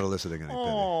Joel's not eliciting any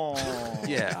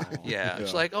pity. Yeah.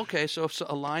 It's like, okay, so if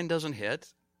a line doesn't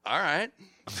hit, all right,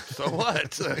 so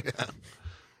what? It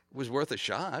was worth a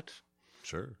shot.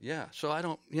 Sure. Yeah, so I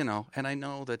don't, and I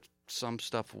know that some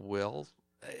stuff will.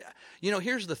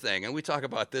 Here's the thing, and we talk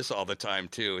about this all the time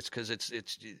too. It's because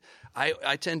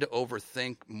I tend to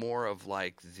overthink more of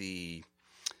like the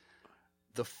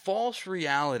false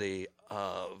reality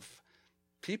of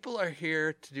people are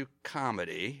here to do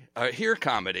comedy, hear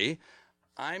comedy.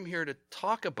 I'm here to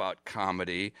talk about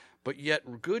comedy, but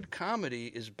yet good comedy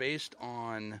is based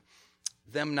on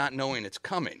them not knowing it's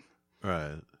coming.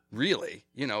 Right. Really,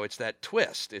 it's that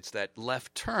twist, it's that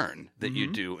left turn that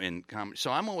you do in comedy.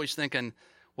 So I'm always thinking,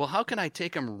 well, how can I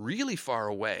take them really far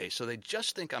away so they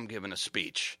just think I'm giving a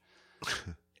speech?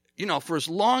 For as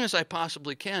long as I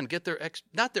possibly can, get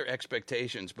not their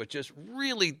expectations, but just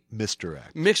really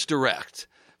misdirect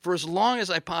for as long as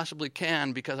I possibly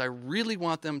can, because I really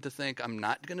want them to think I'm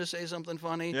not going to say something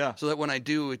funny, so that when I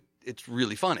do, it's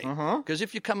really funny. Because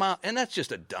if you come out, and that's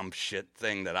just a dumb shit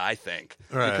thing that I think,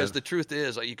 because the truth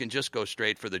is, you can just go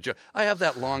straight for the joke. I have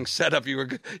that long setup.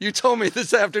 You told me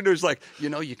this afternoon. It's like,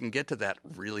 you can get to that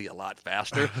really a lot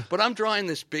faster. But I'm drawing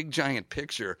this big giant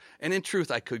picture, and in truth,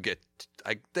 I could get.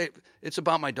 It's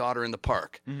about my daughter in the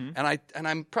park, and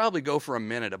I'm probably go for a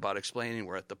minute about explaining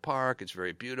we're at the park. It's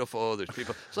very beautiful. There's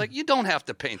people. It's like, you don't have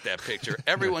to paint that picture.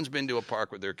 Everyone's been to a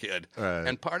park with their kid,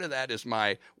 and part of that is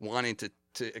my wanting to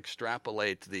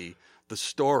extrapolate the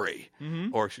story,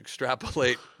 or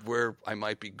extrapolate where I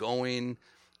might be going,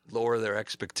 lower their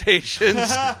expectations.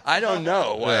 I don't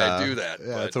know why I do that.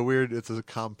 Yeah, but it's a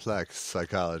complex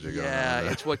psychology going on.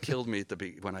 Yeah, it's what killed me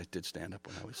when I did stand up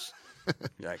when I was.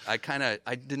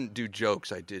 I didn't do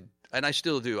jokes. I did, and I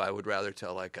still do. I would rather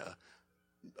tell like a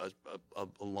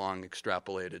long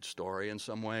extrapolated story in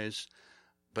some ways,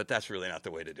 but that's really not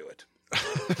the way to do it.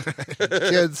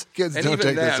 kids and don't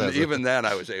take this. Even then,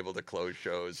 I was able to close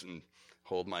shows and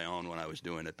hold my own when I was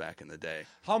doing it back in the day.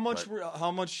 How much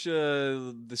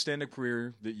the stand-up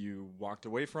career that you walked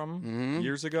away from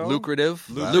years ago? Lucrative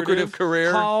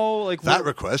career. That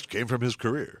request came from his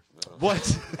career.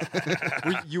 What?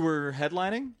 You were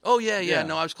headlining? Oh yeah.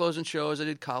 No, I was closing shows. I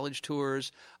did college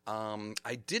tours.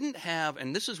 I didn't have,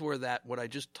 and this is where what I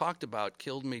just talked about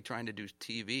killed me trying to do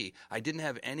TV. I didn't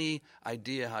have any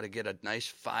idea how to get a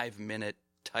nice 5-minute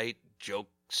tight joke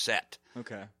set.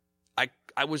 Okay.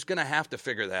 I was going to have to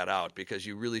figure that out, because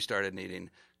you really started needing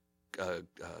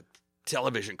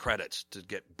television credits to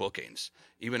get bookings,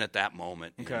 even at that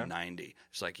moment in 90.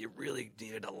 It's like you really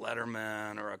needed a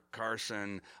Letterman or a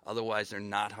Carson. Otherwise, they're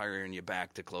not hiring you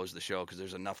back to close the show, because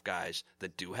there's enough guys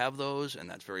that do have those, and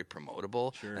that's very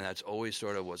promotable. Sure. And that's always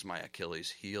sort of was my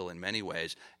Achilles heel in many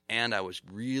ways. And I was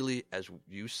really, as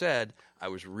you said, I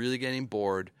was really getting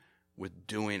bored with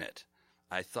doing it.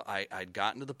 I thought I'd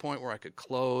gotten to the point where I could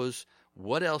close.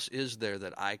 What else is there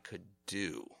that I could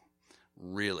do,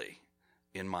 really,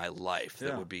 in my life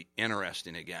that would be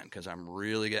interesting again? Because I'm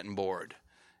really getting bored,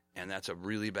 and that's a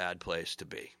really bad place to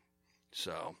be.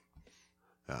 So,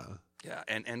 yeah,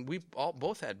 and we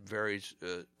both had various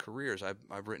careers.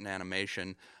 I've written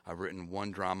animation. I've written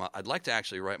one drama. I'd like to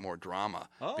actually write more drama,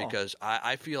 because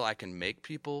I feel I can make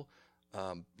people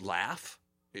laugh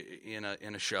in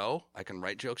a show. I can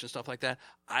write jokes and stuff like that.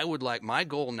 My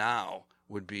goal now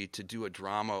would be to do a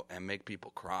drama and make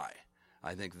people cry.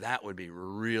 I think that would be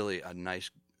really a nice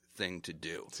thing to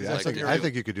do. See, I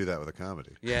think you could do that with a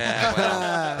comedy. Yeah,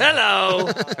 well,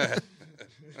 hello.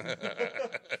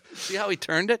 See how he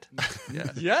turned it?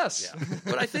 Yeah. Yes. Yeah.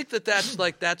 But I think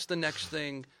that's the next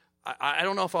thing. I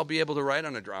don't know if I'll be able to write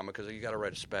on a drama because you got to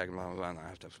write a spec. Blah, blah, blah, and I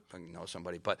have to know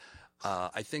somebody. But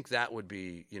I think that would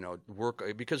be, work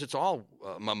because it's all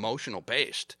emotional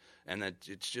based, and that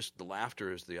it's just the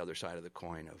laughter is the other side of the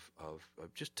coin of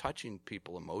just touching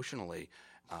people emotionally.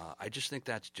 I just think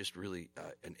that's just really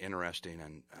an interesting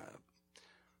and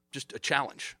just a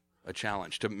challenge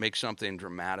to make something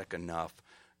dramatic enough,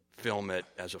 film it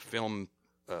as a film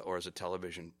or as a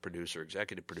television producer,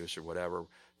 executive producer, whatever,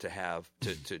 to have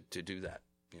to do that,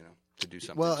 to do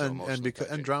something. Well, so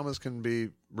and dramas can be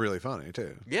really funny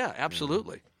too. Yeah,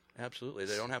 absolutely. Absolutely.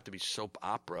 They don't have to be soap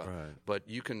opera, right. But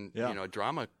you can,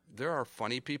 drama, there are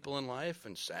funny people in life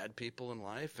and sad people in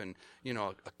life. And,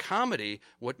 a comedy,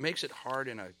 what makes it hard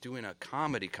in doing a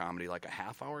comedy, like a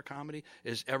half-hour comedy,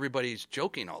 is everybody's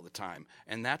joking all the time.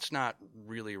 And that's not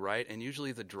really right. And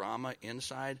usually the drama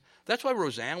inside, that's why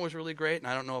Roseanne was really great. And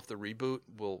I don't know if the reboot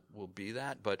will be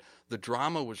that, but the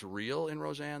drama was real in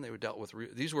Roseanne. They were dealt with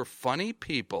these were funny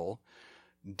people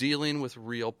dealing with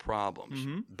real problems.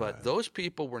 Mm-hmm. But those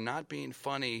people were not being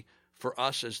funny for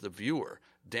us as the viewer.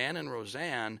 Dan and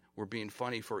Roseanne were being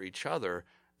funny for each other.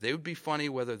 They would be funny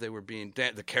whether they were being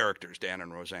the characters, Dan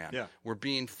and Roseanne, were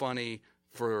being funny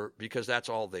because that's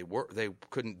all they were. They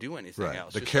couldn't do anything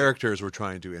else. The characters were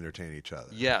trying to entertain each other.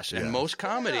 Yes, and most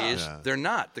comedies, they're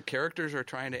not. The characters are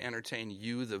trying to entertain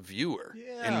you, the viewer,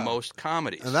 in most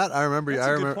comedies. And that I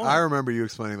remember you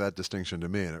explaining that distinction to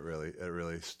me, and it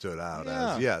really stood out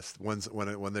as yes.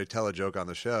 When they tell a joke on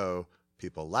the show,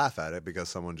 people laugh at it because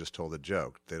someone just told a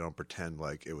joke. They don't pretend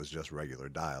like it was just regular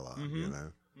dialogue.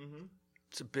 Mm-hmm.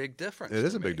 It's a big difference. It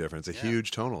is a big difference. A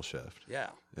huge tonal shift.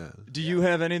 Yeah. Do you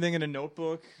have anything in a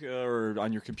notebook or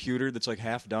on your computer that's like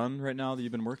half done right now that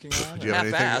you've been working on? Do you have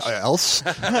anything else?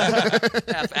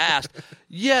 Half-assed.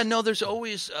 Yeah, no, there's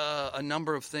always a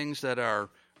number of things that are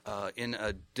in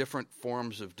different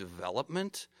forms of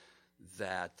development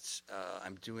that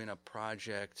I'm doing a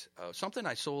project, something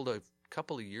I sold a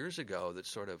couple of years ago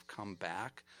that's sort of come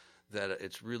back, that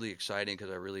it's really exciting because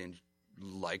I really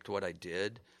liked what I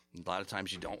did. A lot of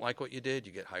times you don't like what you did.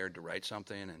 You get hired to write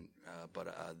something,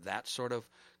 but that sort of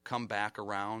come back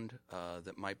around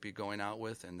that might be going out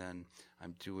with. And then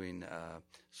I'm doing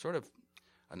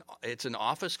it's an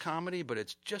office comedy, but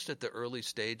it's just at the early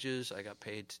stages. I got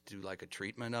paid to do like a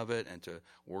treatment of it and to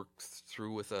work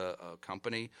through with a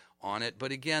company on it.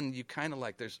 But again, you kind of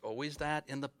there's always that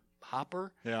in the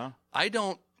hopper. Yeah.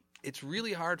 It's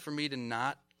really hard for me to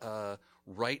not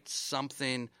write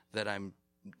something that I'm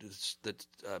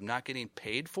not getting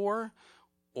paid for,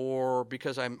 or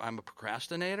because I'm a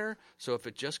procrastinator. So if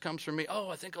it just comes from me,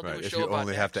 I think I'll do a show about that. If you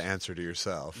only have to answer to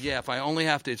yourself. Yeah, if I only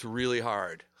have to, it's really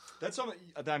hard. That's something.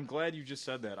 I'm glad you just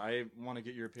said that. I want to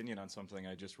get your opinion on something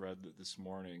I just read this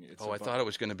morning. I thought it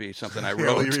was going to be something I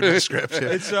wrote. You read the script.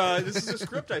 Yeah. This is a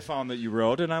script I found that you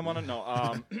wrote, and I want to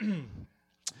know.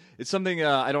 It's something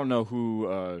I don't know who.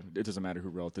 It doesn't matter who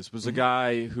wrote this. It was a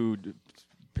guy who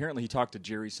apparently he talked to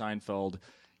Jerry Seinfeld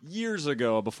years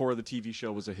ago before the TV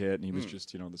show was a hit, and he was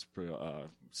just this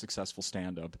successful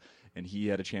stand-up, and he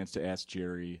had a chance to ask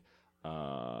Jerry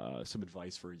some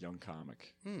advice for a young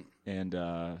comic,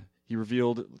 and he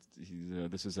revealed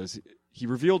he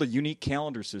revealed a unique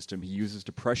calendar system he uses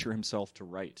to pressure himself to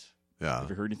write. Yeah, have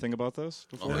you heard anything about this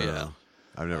before? Oh yeah.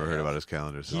 I've never heard about his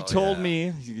calendar. He told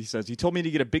me, he says, he told me to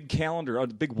get a big calendar, a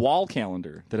big wall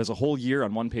calendar that has a whole year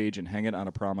on one page and hang it on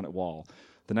a prominent wall.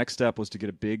 The next step was to get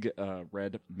a big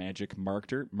red magic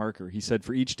marker. He said,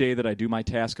 for each day that I do my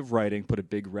task of writing, put a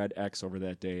big red X over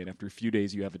that day. And after a few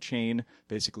days, you have a chain.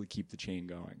 Basically, keep the chain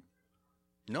going.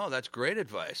 No, that's great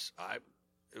advice.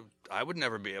 I would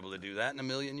never be able to do that in a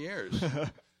million years.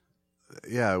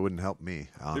 Yeah, it wouldn't help me,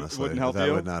 honestly. It wouldn't help that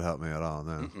you? would not help me at all,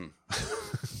 no.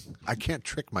 I can't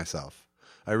trick myself.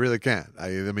 I really can't.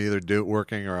 I'm either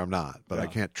working or I'm not. But I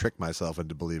can't trick myself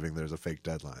into believing there's a fake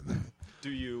deadline there.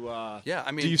 Do you?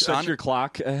 Do you set your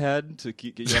clock ahead to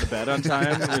get you out of bed on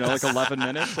time? Like 11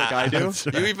 minutes, like I do.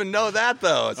 Right. You even know that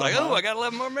though. It's I got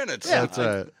 11 more minutes. Yeah, that's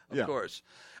right. Of course,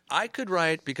 I could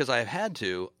write because I had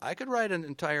to. I could write an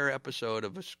entire episode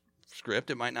of a script.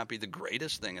 It might not be the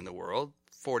greatest thing in the world,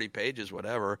 40 pages,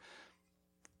 whatever,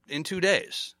 in 2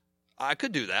 days. I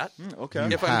could do that. Okay.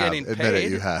 If I'm getting paid. Admit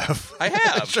it, you have. I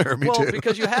have. Sure, me too. too.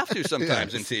 Because you have to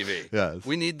sometimes in TV. Yes.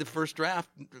 We need the first draft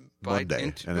by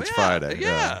Monday, and it's Friday.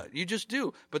 Yeah, you just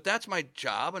do. But that's my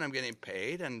job, and I'm getting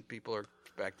paid, and people are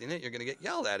expecting it. You're going to get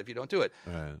yelled at if you don't do it.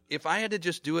 Right. If I had to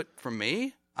just do it for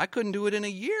me, I couldn't do it in a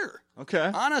year.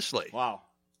 Okay. Honestly. Wow.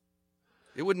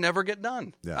 It would never get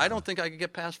done. Yeah. I don't think I could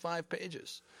get past 5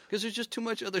 pages because there's just too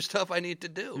much other stuff I need to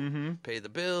do. Mm-hmm. Pay the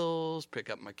bills, pick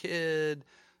up my kid,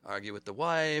 argue with the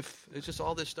wife. It's just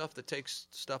all this stuff that takes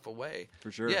stuff away.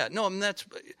 For sure. Yeah, no, I mean, that's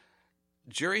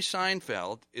Jerry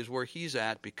Seinfeld is where he's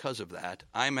at because of that.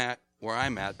 I'm at where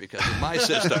I'm at because of my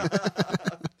system.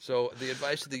 So the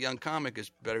advice to the young comic is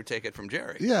better take it from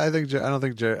Jerry. Yeah, I don't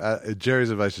think Jerry's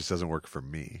advice just doesn't work for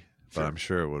me, but Sure. I'm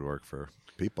sure it would work for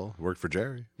people. It worked for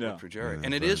Jerry. Yeah. For Jerry. Yeah,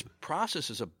 And it but- is, process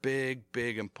is a big,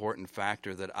 big important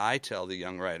factor that I tell the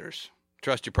young writers.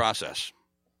 Trust your process.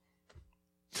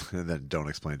 And then don't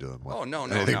explain to them what, Oh, no.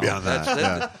 anything beyond that.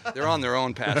 Yeah. They're on their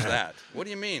own past that. What do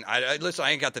you mean? Listen,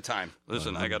 I ain't got the time.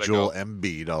 Listen, I got to Joel go.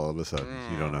 Embiid all of a sudden.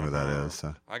 You don't know who that is.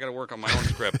 So. I got to work on my own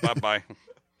script. Bye-bye.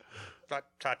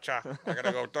 Cha-cha. I got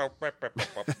to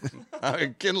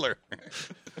go. Kindler.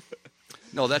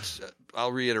 No, that's,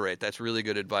 I'll reiterate, that's really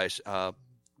good advice.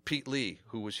 Pete Lee,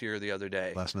 who was here the other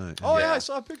day. Last night. Oh, yeah, Yeah. I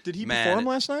saw a pic. Did he Man, perform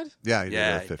last night? Yeah, he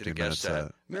Yeah, did a 15 did a minutes guest set.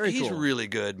 set. Very He's cool. really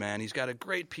good, man. He's got a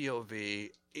great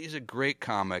POV. He's a great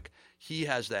comic. He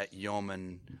has that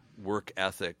yeoman work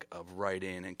ethic of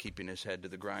writing and keeping his head to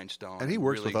the grindstone. And he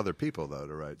works really, with other people, though,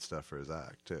 to write stuff for his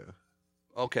act, too.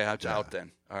 Okay, it's out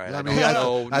then. All right. Yeah, I I mean,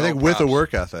 don't know. I think no with a props.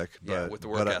 work ethic. But, Yeah, with the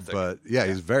work ethic. But, yeah,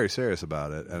 he's very serious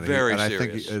about it. And Very and I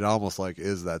serious. think it almost like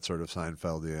is that sort of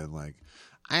Seinfeldian, like,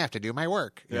 I have to do my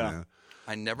work. You Yeah. know?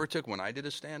 I never took, when I did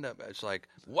a stand-up, it's like,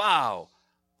 wow,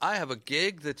 I have a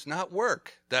gig that's not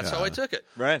work. That's how I took it.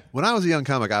 Right. When I was a young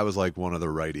comic, I was like one of the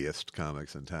writiest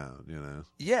comics in town, you know?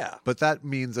 Yeah. But that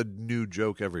means a new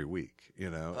joke every week, you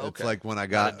know? It's Okay. like when I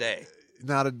got... Not a day.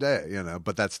 Not a day, you know,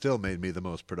 but that still made me the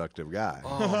most productive guy.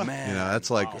 Oh, man. You know, that's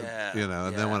like, Yeah, you know,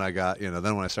 and then when I got, you know,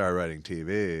 then when I started writing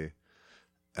TV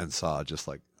and saw just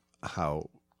like how,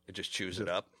 It just chews it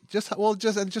up. just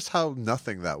how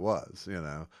nothing that was, you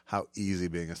know, how easy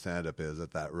being a stand-up is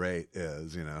at that rate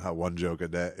is, you know, how one joke a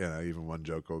day, you know, even one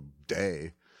joke a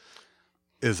day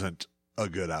isn't a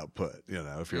good output, you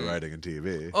know, if you're writing in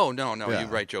TV. Oh, no. Yeah. You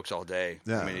write jokes all day.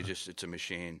 Yeah. I mean, it's a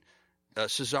machine.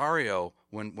 Cesario,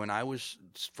 when I was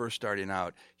first starting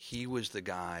out, he was the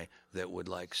guy that would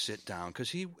like sit down because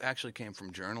he actually came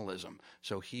from journalism,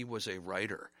 so he was a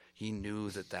writer. He knew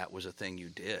that was a thing you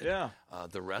did. Yeah.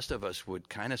 The rest of us would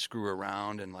kind of screw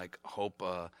around and like hope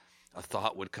a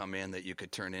thought would come in that you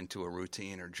could turn into a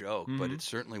routine or joke, but it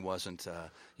certainly wasn't.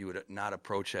 You would not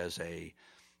approach as a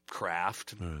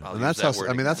craft. I'll And use that's that how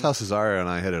word that's again. how Cesario and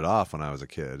I hit it off when I was a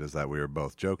kid. Is that we were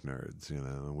both joke nerds, you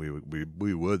know. And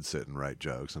we would sit and write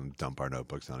jokes and dump our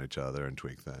notebooks on each other and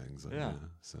tweak things. And, Yeah.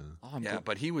 so Oh, I'm Yeah, good.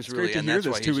 but he was It's really, great to and hear that's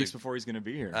this why 2 he's weeks before he's going to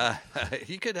be here.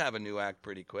 he could have a new act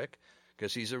pretty quick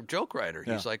because he's a joke writer.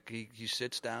 He's like he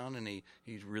sits down and he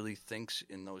really thinks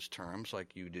in those terms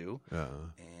like you do, yeah.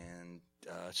 and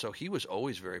so he was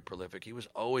always very prolific. He was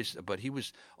always, but he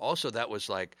was also that was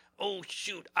like, oh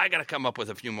shoot, I got to come up with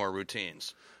a few more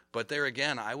routines. But there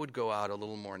again, I would go out a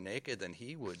little more naked than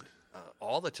he would.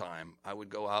 All the time, I would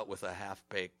go out with a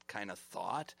half-baked kind of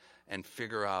thought and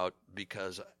figure out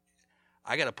because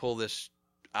I got to pull this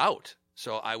out.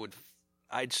 So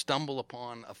I'd stumble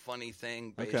upon a funny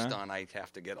thing based on I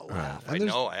have to get a laugh. And I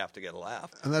there's- know I have to get a laugh.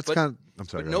 And that's But- kind of. I'm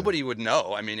sorry. But go ahead. nobody would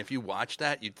know. I mean, if you watch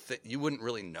that, you wouldn't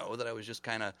really know that I was just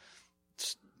kind of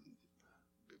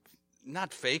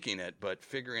not faking it, but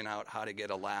figuring out how to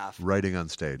get a laugh. Writing on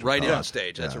stage. Writing Oh, on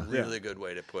stage. That's a yeah. really good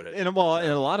way to put it. And and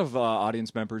a lot of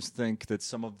audience members think that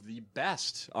some of the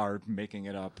best are making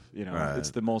it up. You know, Right. it's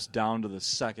the most down to the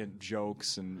second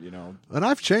jokes, and you know, And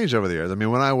I've changed over the years. I mean,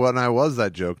 when I was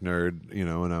that joke nerd, you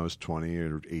know, when I was 20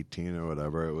 or 18 or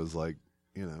whatever, it was like,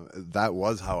 you know, that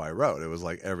was how I wrote. It was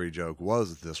like every joke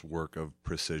was this work of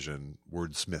precision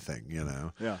wordsmithing, you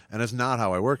know. Yeah. And it's not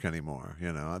how I work anymore,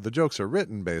 you know. The jokes are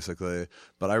written basically,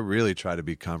 but I really try to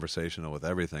be conversational with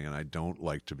everything, and I don't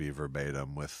like to be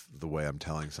verbatim with the way I'm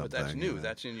telling something. But that's new. you know.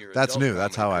 That's in your. That's adult new.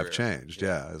 That's comedy how I've career. changed.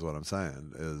 Yeah, is what I'm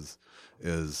saying.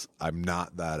 Is I'm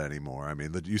not that anymore. I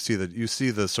mean, you see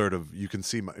the sort of, you can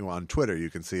see on Twitter, you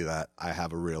can see that I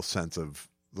have a real sense of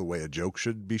the way a joke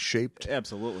should be shaped.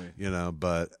 absolutely. You know,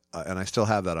 but and I still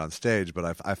have that on stage, but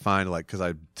I find like because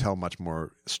I tell much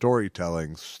more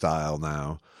storytelling style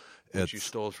now. Which you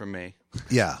stole from me.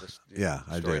 Yeah, Just, yeah,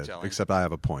 I did. storytelling. Except I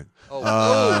have a point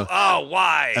Oh,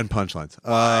 why? and punchlines.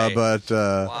 Why? But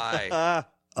Why?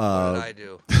 What did I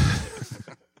do?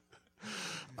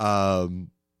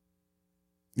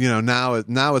 you know, now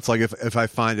it's like if I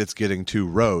find it's getting too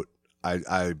rote,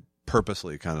 I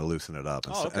purposely kind of loosen it up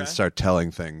and, Oh, okay. and start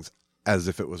telling things as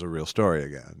if it was a real story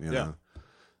again. You know,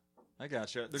 I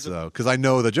gotcha. So, because I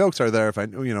know the jokes are there if I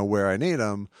where I need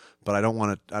them, but I don't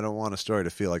want a story to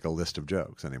feel like a list of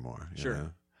jokes anymore. Sure. You know?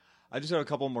 I just have a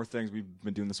couple more things. We've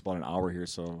been doing this about an hour here,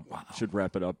 so should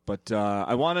wrap it up. But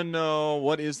I want to know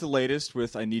what is the latest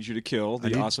with "I Need You to Kill,"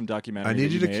 the awesome documentary. I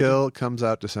Need You to made. Kill comes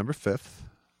out December 5th.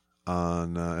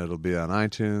 It'll be on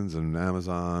iTunes and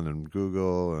Amazon and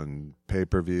Google and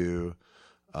pay-per-view.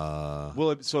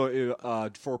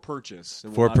 For purchase? It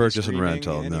will For not be purchase and streaming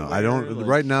rental. No, I anywhere, don't. like-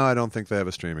 Right now, I don't think they have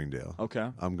a streaming deal. Okay.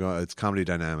 It's Comedy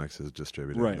Dynamics is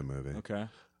distributing Right. the movie. Okay.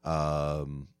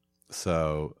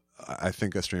 So I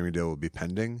think a streaming deal will be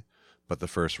pending, but the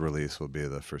first release will be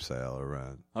the for sale or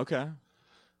rent. Okay.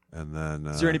 And then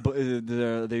Is there any?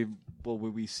 Will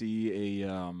we see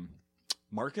a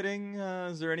marketing?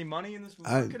 Is there any money in this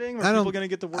marketing? Are people going to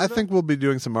get the word? I think we'll be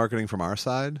doing some marketing from our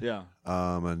side. Yeah.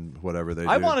 And whatever they do.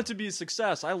 I want it to be a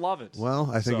success. I love it. Well,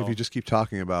 I think So- if you just keep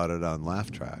talking about it on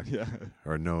Laugh Track, Yeah.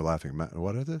 or No Laughing,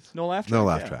 what is this? No Laugh Track. No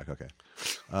Laugh yeah. Track. Okay.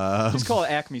 Just call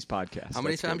it Acme's podcast. How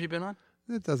many That's times good. you been on?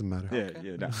 It doesn't matter.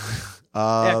 Yeah. No.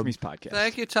 Um, Acme's podcast.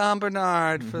 Thank you, Tom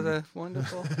Bernard, for the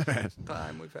wonderful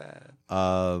time we've had.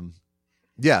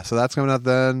 Yeah, so that's coming out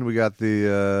then. We got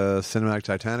the Cinematic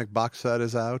Titanic box set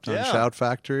is out on Yeah. Shout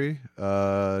Factory.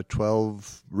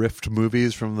 12 riffed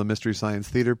movies from the Mystery Science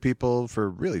Theater people for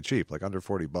really cheap, like under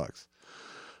 $40.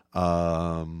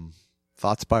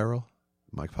 Thought Spiral,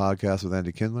 my podcast with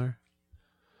Andy Kindler.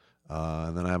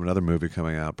 And then I have another movie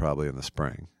coming out probably in the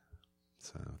spring.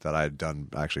 So that I had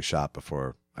actually shot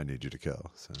before I Need You to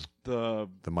Kill. So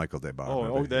the Michael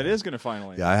DeBar movie. That is going to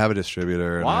finally. Yeah, I have a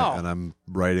distributor, and, Wow. and I'm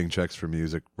writing checks for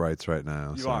music rights right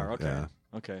now. You so, are okay. Yeah.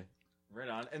 Okay, right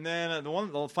on. And then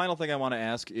the final thing I want to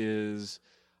ask is,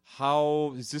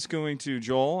 how is this going to,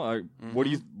 Joel? What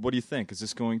do you think? Is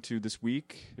this going to this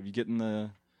week? Have you getting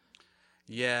the?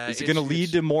 Yeah. Is it going to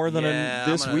lead to more than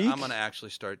this week? I'm going to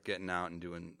actually start getting out and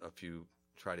doing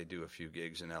try to do a few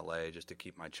gigs in LA just to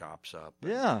keep my chops up.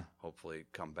 And Yeah. hopefully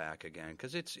come back again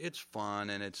because it's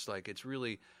fun and it's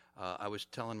really. I was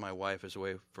telling my wife as a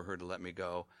way for her to let me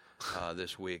go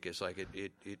this week. It's like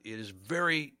it is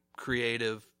very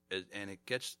creative and it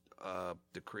gets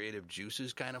the creative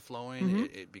juices kind of flowing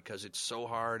because it's so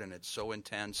hard and it's so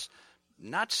intense.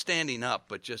 Not standing up,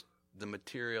 but just the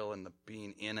material and the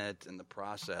being in it and the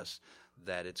process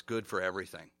that it's good for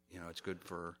everything. It's good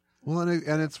for. Well,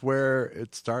 and it's where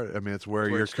it started. I mean, it's where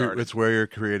it your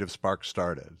creative spark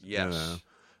started. Yes.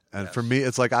 And for me,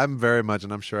 it's like I'm very much,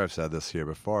 and I'm sure I've said this here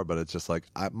before, but it's just like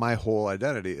my whole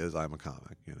identity is I'm a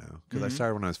comic, because I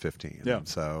started when I was 15. Yeah. And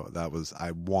so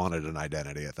I wanted an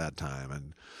identity at that time,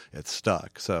 and it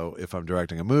stuck. So if I'm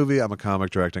directing a movie, I'm a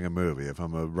comic directing a movie. If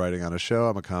I'm writing on a show,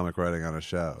 I'm a comic writing on a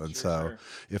show. And Sure.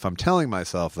 if I'm telling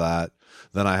myself that,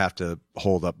 then I have to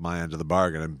hold up my end of the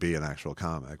bargain and be an actual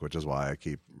comic, which is why I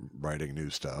keep writing new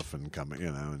stuff and coming,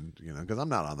 because I'm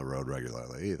not on the road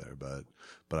regularly either, but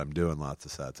I'm doing lots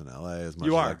of sets in LA as much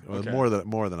You as are? Okay.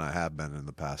 more than I have been in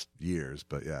the past years.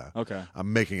 But yeah, Okay.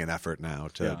 I'm making an effort now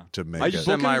to make Are it you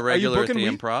booking- Semi-regular at the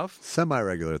booking Improv.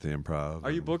 semi-regular at the Improv.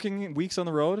 Are you booking weeks on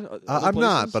the road? I'm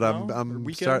not, but Or I'm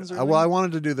weekends. well, I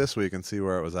wanted to do this week and see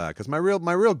where it was at because my real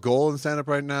goal in stand up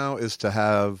right now is to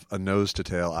have a nose to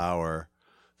tail hour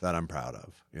that I'm proud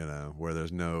of, where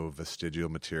there's no vestigial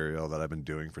material that I've been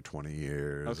doing for 20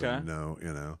 years. Okay.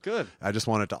 And Good. I just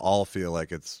want it to all feel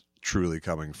like it's truly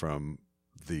coming from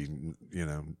the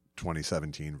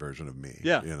 2017 version of me.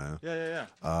 Yeah. Yeah.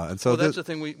 And so That's the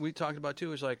thing we talked about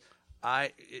too. Is like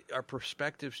our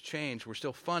perspectives change. We're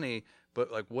still funny,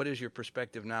 but like, what is your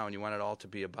perspective now? And you want it all to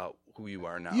be about who you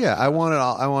are now. Yeah, I want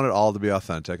it all to be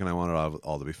authentic, and I want it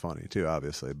all to be funny too,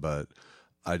 obviously. But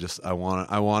I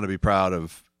want to be proud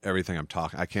of everything I'm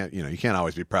talking. I can't, you can't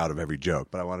always be proud of every joke,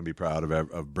 but I want to be proud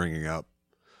of bringing up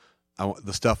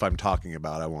the stuff I'm talking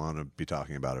about. I want to be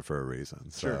talking about it for a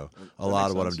reason. Sure. So a lot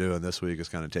of what I'm sense. doing this week is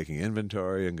kind of taking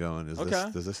inventory and going, is Okay.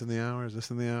 this in the hour? Is this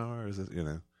in the hour? Is this,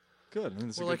 Good. I mean,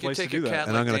 it's a Well, good like you place to take do a that. cat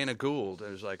And I'm like gonna- Dana Gould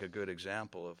as like a good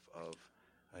example of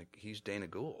like he's Dana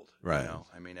Gould. Right.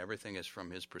 I mean, everything is from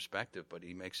his perspective, but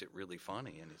he makes it really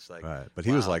funny, and it's like right. But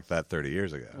he was wow. like that 30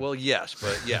 years ago. Well, yes,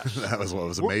 but yes. that was what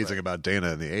was amazing about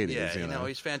Dana in the 80s. Yeah,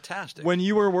 he's fantastic. When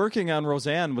you were working on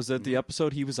Roseanne, was that the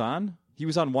episode he was on? He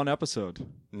was on one episode.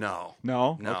 No.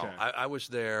 No. No. Okay. I was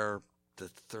there the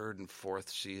third and fourth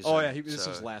season. Oh yeah, this so-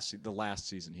 was the last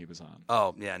season he was on.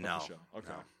 Oh yeah, of no. the show. Okay.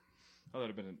 No. Oh,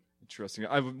 that'd have been interesting.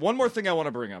 I have one more thing I want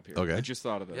to bring up here. Okay. I just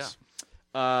thought of this.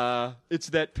 It's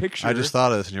that picture. I just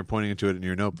thought of this, and you're pointing to it in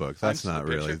your notebook. That's I'm not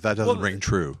the really. picture. That doesn't Well, ring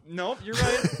true. Nope, you're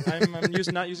right. I'm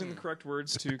not using the correct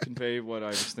words to convey what I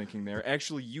was thinking there.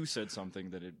 Actually, you said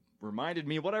something that it reminded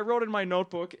me what I wrote in my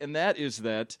notebook, and that is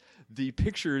that the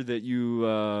picture that you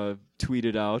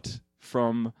tweeted out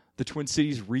from the Twin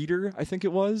Cities Reader, I think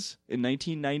it was, in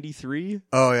 1993.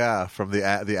 Oh yeah, from the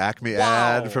Acme Wow.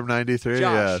 ad from '93. Josh,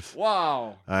 Yes,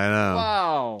 wow. I know.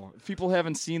 Wow. If people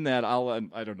haven't seen that,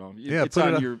 I don't know. Yeah, it's put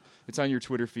it on on- your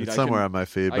Twitter feed. It's somewhere on my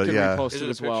feed, I but can yeah, repost Is it it a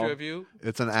as picture well. of you?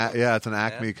 it's an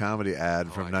Acme comedy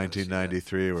ad from I gotta see that.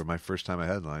 1993, where my first time I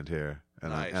headlined here,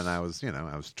 and Nice. I was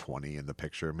I was 20 in the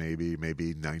picture, maybe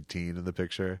 19 in the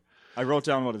picture. I wrote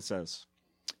down what it says.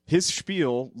 His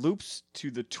spiel loops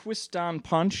to the twist-on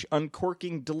punch,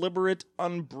 uncorking deliberate,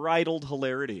 unbridled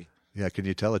hilarity. Yeah, can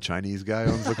you tell a Chinese guy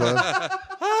owns the club?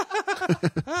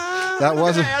 That I'm going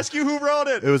wasn't. to ask you who wrote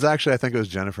it. It was actually, I think it was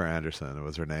Jennifer Anderson. It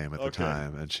was her name at the Okay.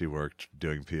 time, and she worked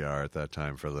doing PR at that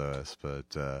time for Lewis.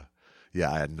 But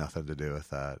yeah, I had nothing to do with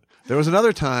that. There was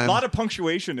another time. A lot of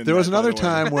punctuation in There was that, by another the way.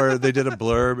 time where they did a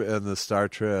blurb in the Star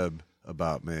Trib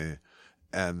about me,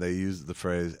 and they used the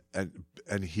phrase,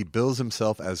 and he bills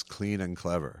himself as clean and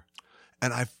clever,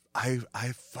 and I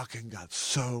fucking got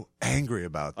so angry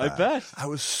about that. I bet. I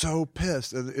was so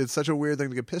pissed, and it's such a weird thing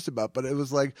to get pissed about, but it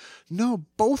was like, no,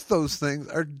 both those things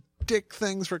are dick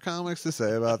things for comics to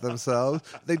say about themselves.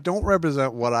 They don't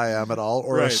represent what I am at all,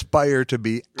 or Right. aspire to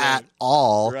be at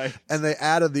all. Right. And they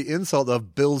added the insult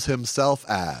of bills himself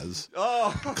as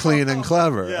Oh, clean and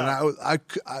clever. Yeah. And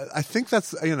I think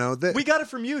that's, that we got it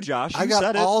from you, Josh. You I got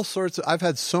said it. all sorts of, I've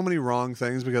had so many wrong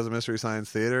things because of Mystery Science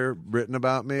Theater written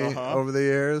about me over the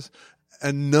years,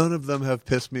 and none of them have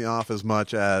pissed me off as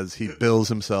much as he bills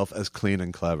himself as clean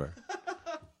and clever.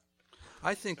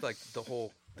 I think like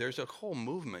there's a whole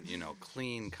movement,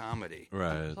 clean comedy.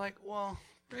 Right. It's like, well,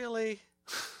 really?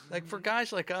 Like for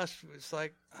guys like us, it's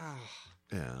like, oh,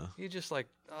 Yeah. you just like,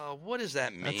 what does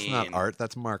that mean? That's not art,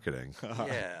 that's marketing.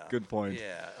 Yeah. Good point.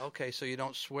 Yeah. Okay, so you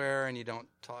don't swear and you don't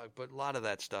talk, but a lot of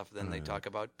that stuff, then they talk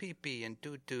about pee-pee and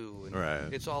doo-doo. And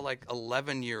Right. It's all like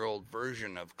 11-year-old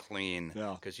version of clean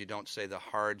Yeah. because you don't say the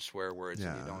hard swear words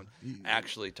and you Yeah. don't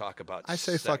actually talk about I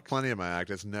say sex. fuck plenty in my act.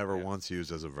 It's never once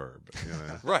used as a verb.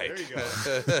 Right. There you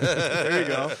go. There you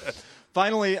go.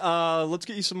 Finally, let's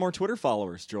get you some more Twitter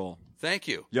followers, Joel. Thank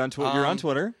you. You're on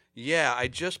Twitter. Yeah, I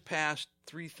just passed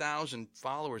 3,000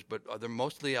 followers, but they're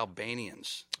mostly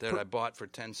Albanians that I bought for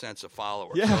 10 cents a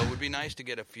follower. Yeah. So it would be nice to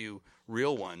get a few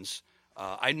real ones.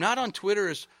 I'm not on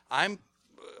Twitter. I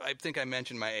think I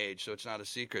mentioned my age, so it's not a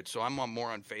secret. So I'm more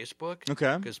on Facebook.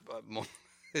 Okay. Because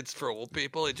it's for old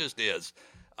people. It just is.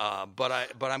 But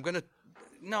I'm gonna.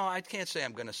 No, I can't say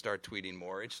I'm gonna start tweeting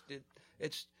more.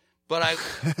 But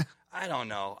I don't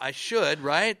know. I should,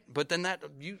 right? But then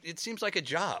it seems like a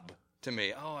job to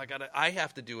me. Oh, I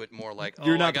have to do it more like.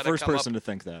 You're I not the gotta first come person up, to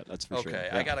think that. That's for sure. Okay,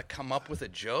 Yeah. I got to come up with a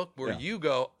joke where Yeah. you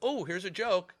go, oh, here's a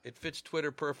joke. It fits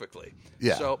Twitter perfectly.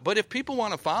 Yeah. So, but if people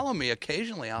want to follow me,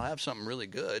 occasionally I'll have something really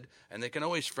good, and they can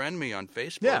always friend me on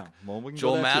Facebook. Yeah, well, we can go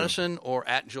Joel that too. Madison or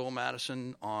at Joel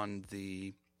Madison on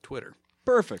the Twitter.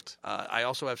 Perfect. I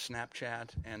also have Snapchat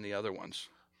and the other ones.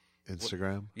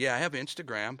 Instagram. Yeah, I have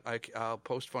Instagram. I'll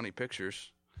post funny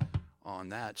pictures on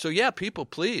that. So yeah, people,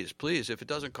 please, if it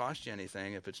doesn't cost you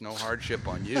anything, if it's no hardship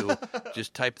on you,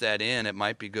 just type that in. It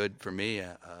might be good for me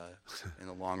in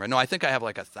the long run. No, I think I have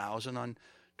like 1,000 on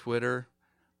Twitter.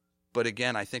 But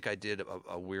again, I think I did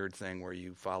a weird thing where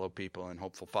you follow people and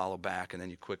hopefully follow back, and then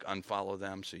you quick unfollow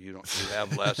them so you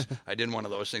have less. I did one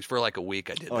of those things for like a week.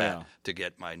 I did that yeah. to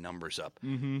get my numbers up.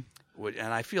 Mm-hmm.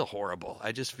 And I feel horrible.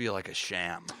 I just feel like a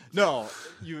sham. No,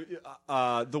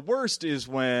 the worst is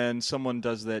when someone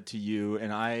does that to you.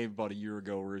 And I about a year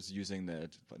ago was using that.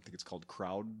 I think it's called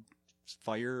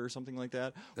Crowdfire or something like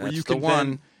that. Where That's you the can one.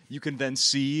 then you can then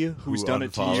see who's Who done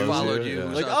it to unfollows you. Followed you. Yeah.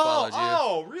 Who's Like, unfollowed you.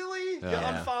 oh, really? You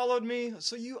Yeah. unfollowed me?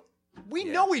 So we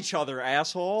know each other,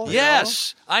 asshole. you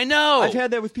Yes, I know. know? I've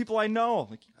had that with people I know.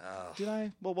 Like, did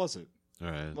I? What was it? All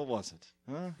right. What was it?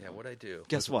 Huh? Yeah, what'd I do?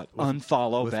 Guess what?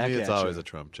 Unfollow With back me, it's at always you. a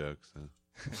Trump joke. So.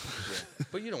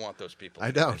 But you don't want those people. I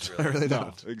anyways, don't. I really No,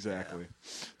 don't. exactly.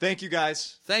 Thank you,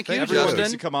 guys. Thank you, Everyone Justin.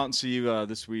 needs to come out and see you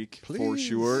this week for Please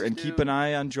sure, and do. keep an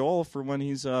eye on Joel for when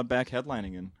he's back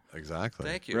headlining. In Exactly.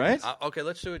 Thank you. Right? Okay,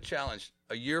 let's do a challenge.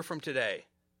 A year from today.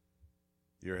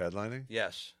 You're headlining?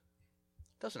 Yes.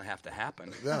 Doesn't have to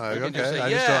happen. No, You can okay. just say, I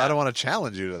yeah. don't want to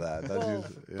challenge you to that. That's Well,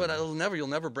 just- yeah. But you'll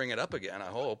never bring it up again. I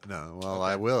hope. No, well,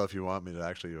 I will if you want me to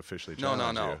actually officially No,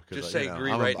 challenge no. you. 'cause, Just say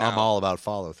agree I'm right I'm now. all about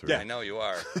follow through. I know you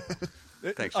are.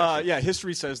 Thanks. yeah,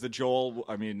 history says that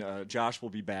Josh will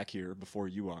be back here before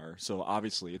you are. So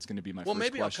obviously, it's going to be my Well, first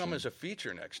maybe question. I'll come as a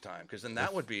feature next time, because then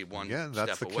that would be one Again,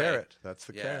 that's step the away. carrot. That's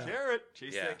the Yeah. carrot. carrot.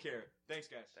 Chase Yeah. that carrot. Thanks,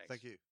 guys. Thank you.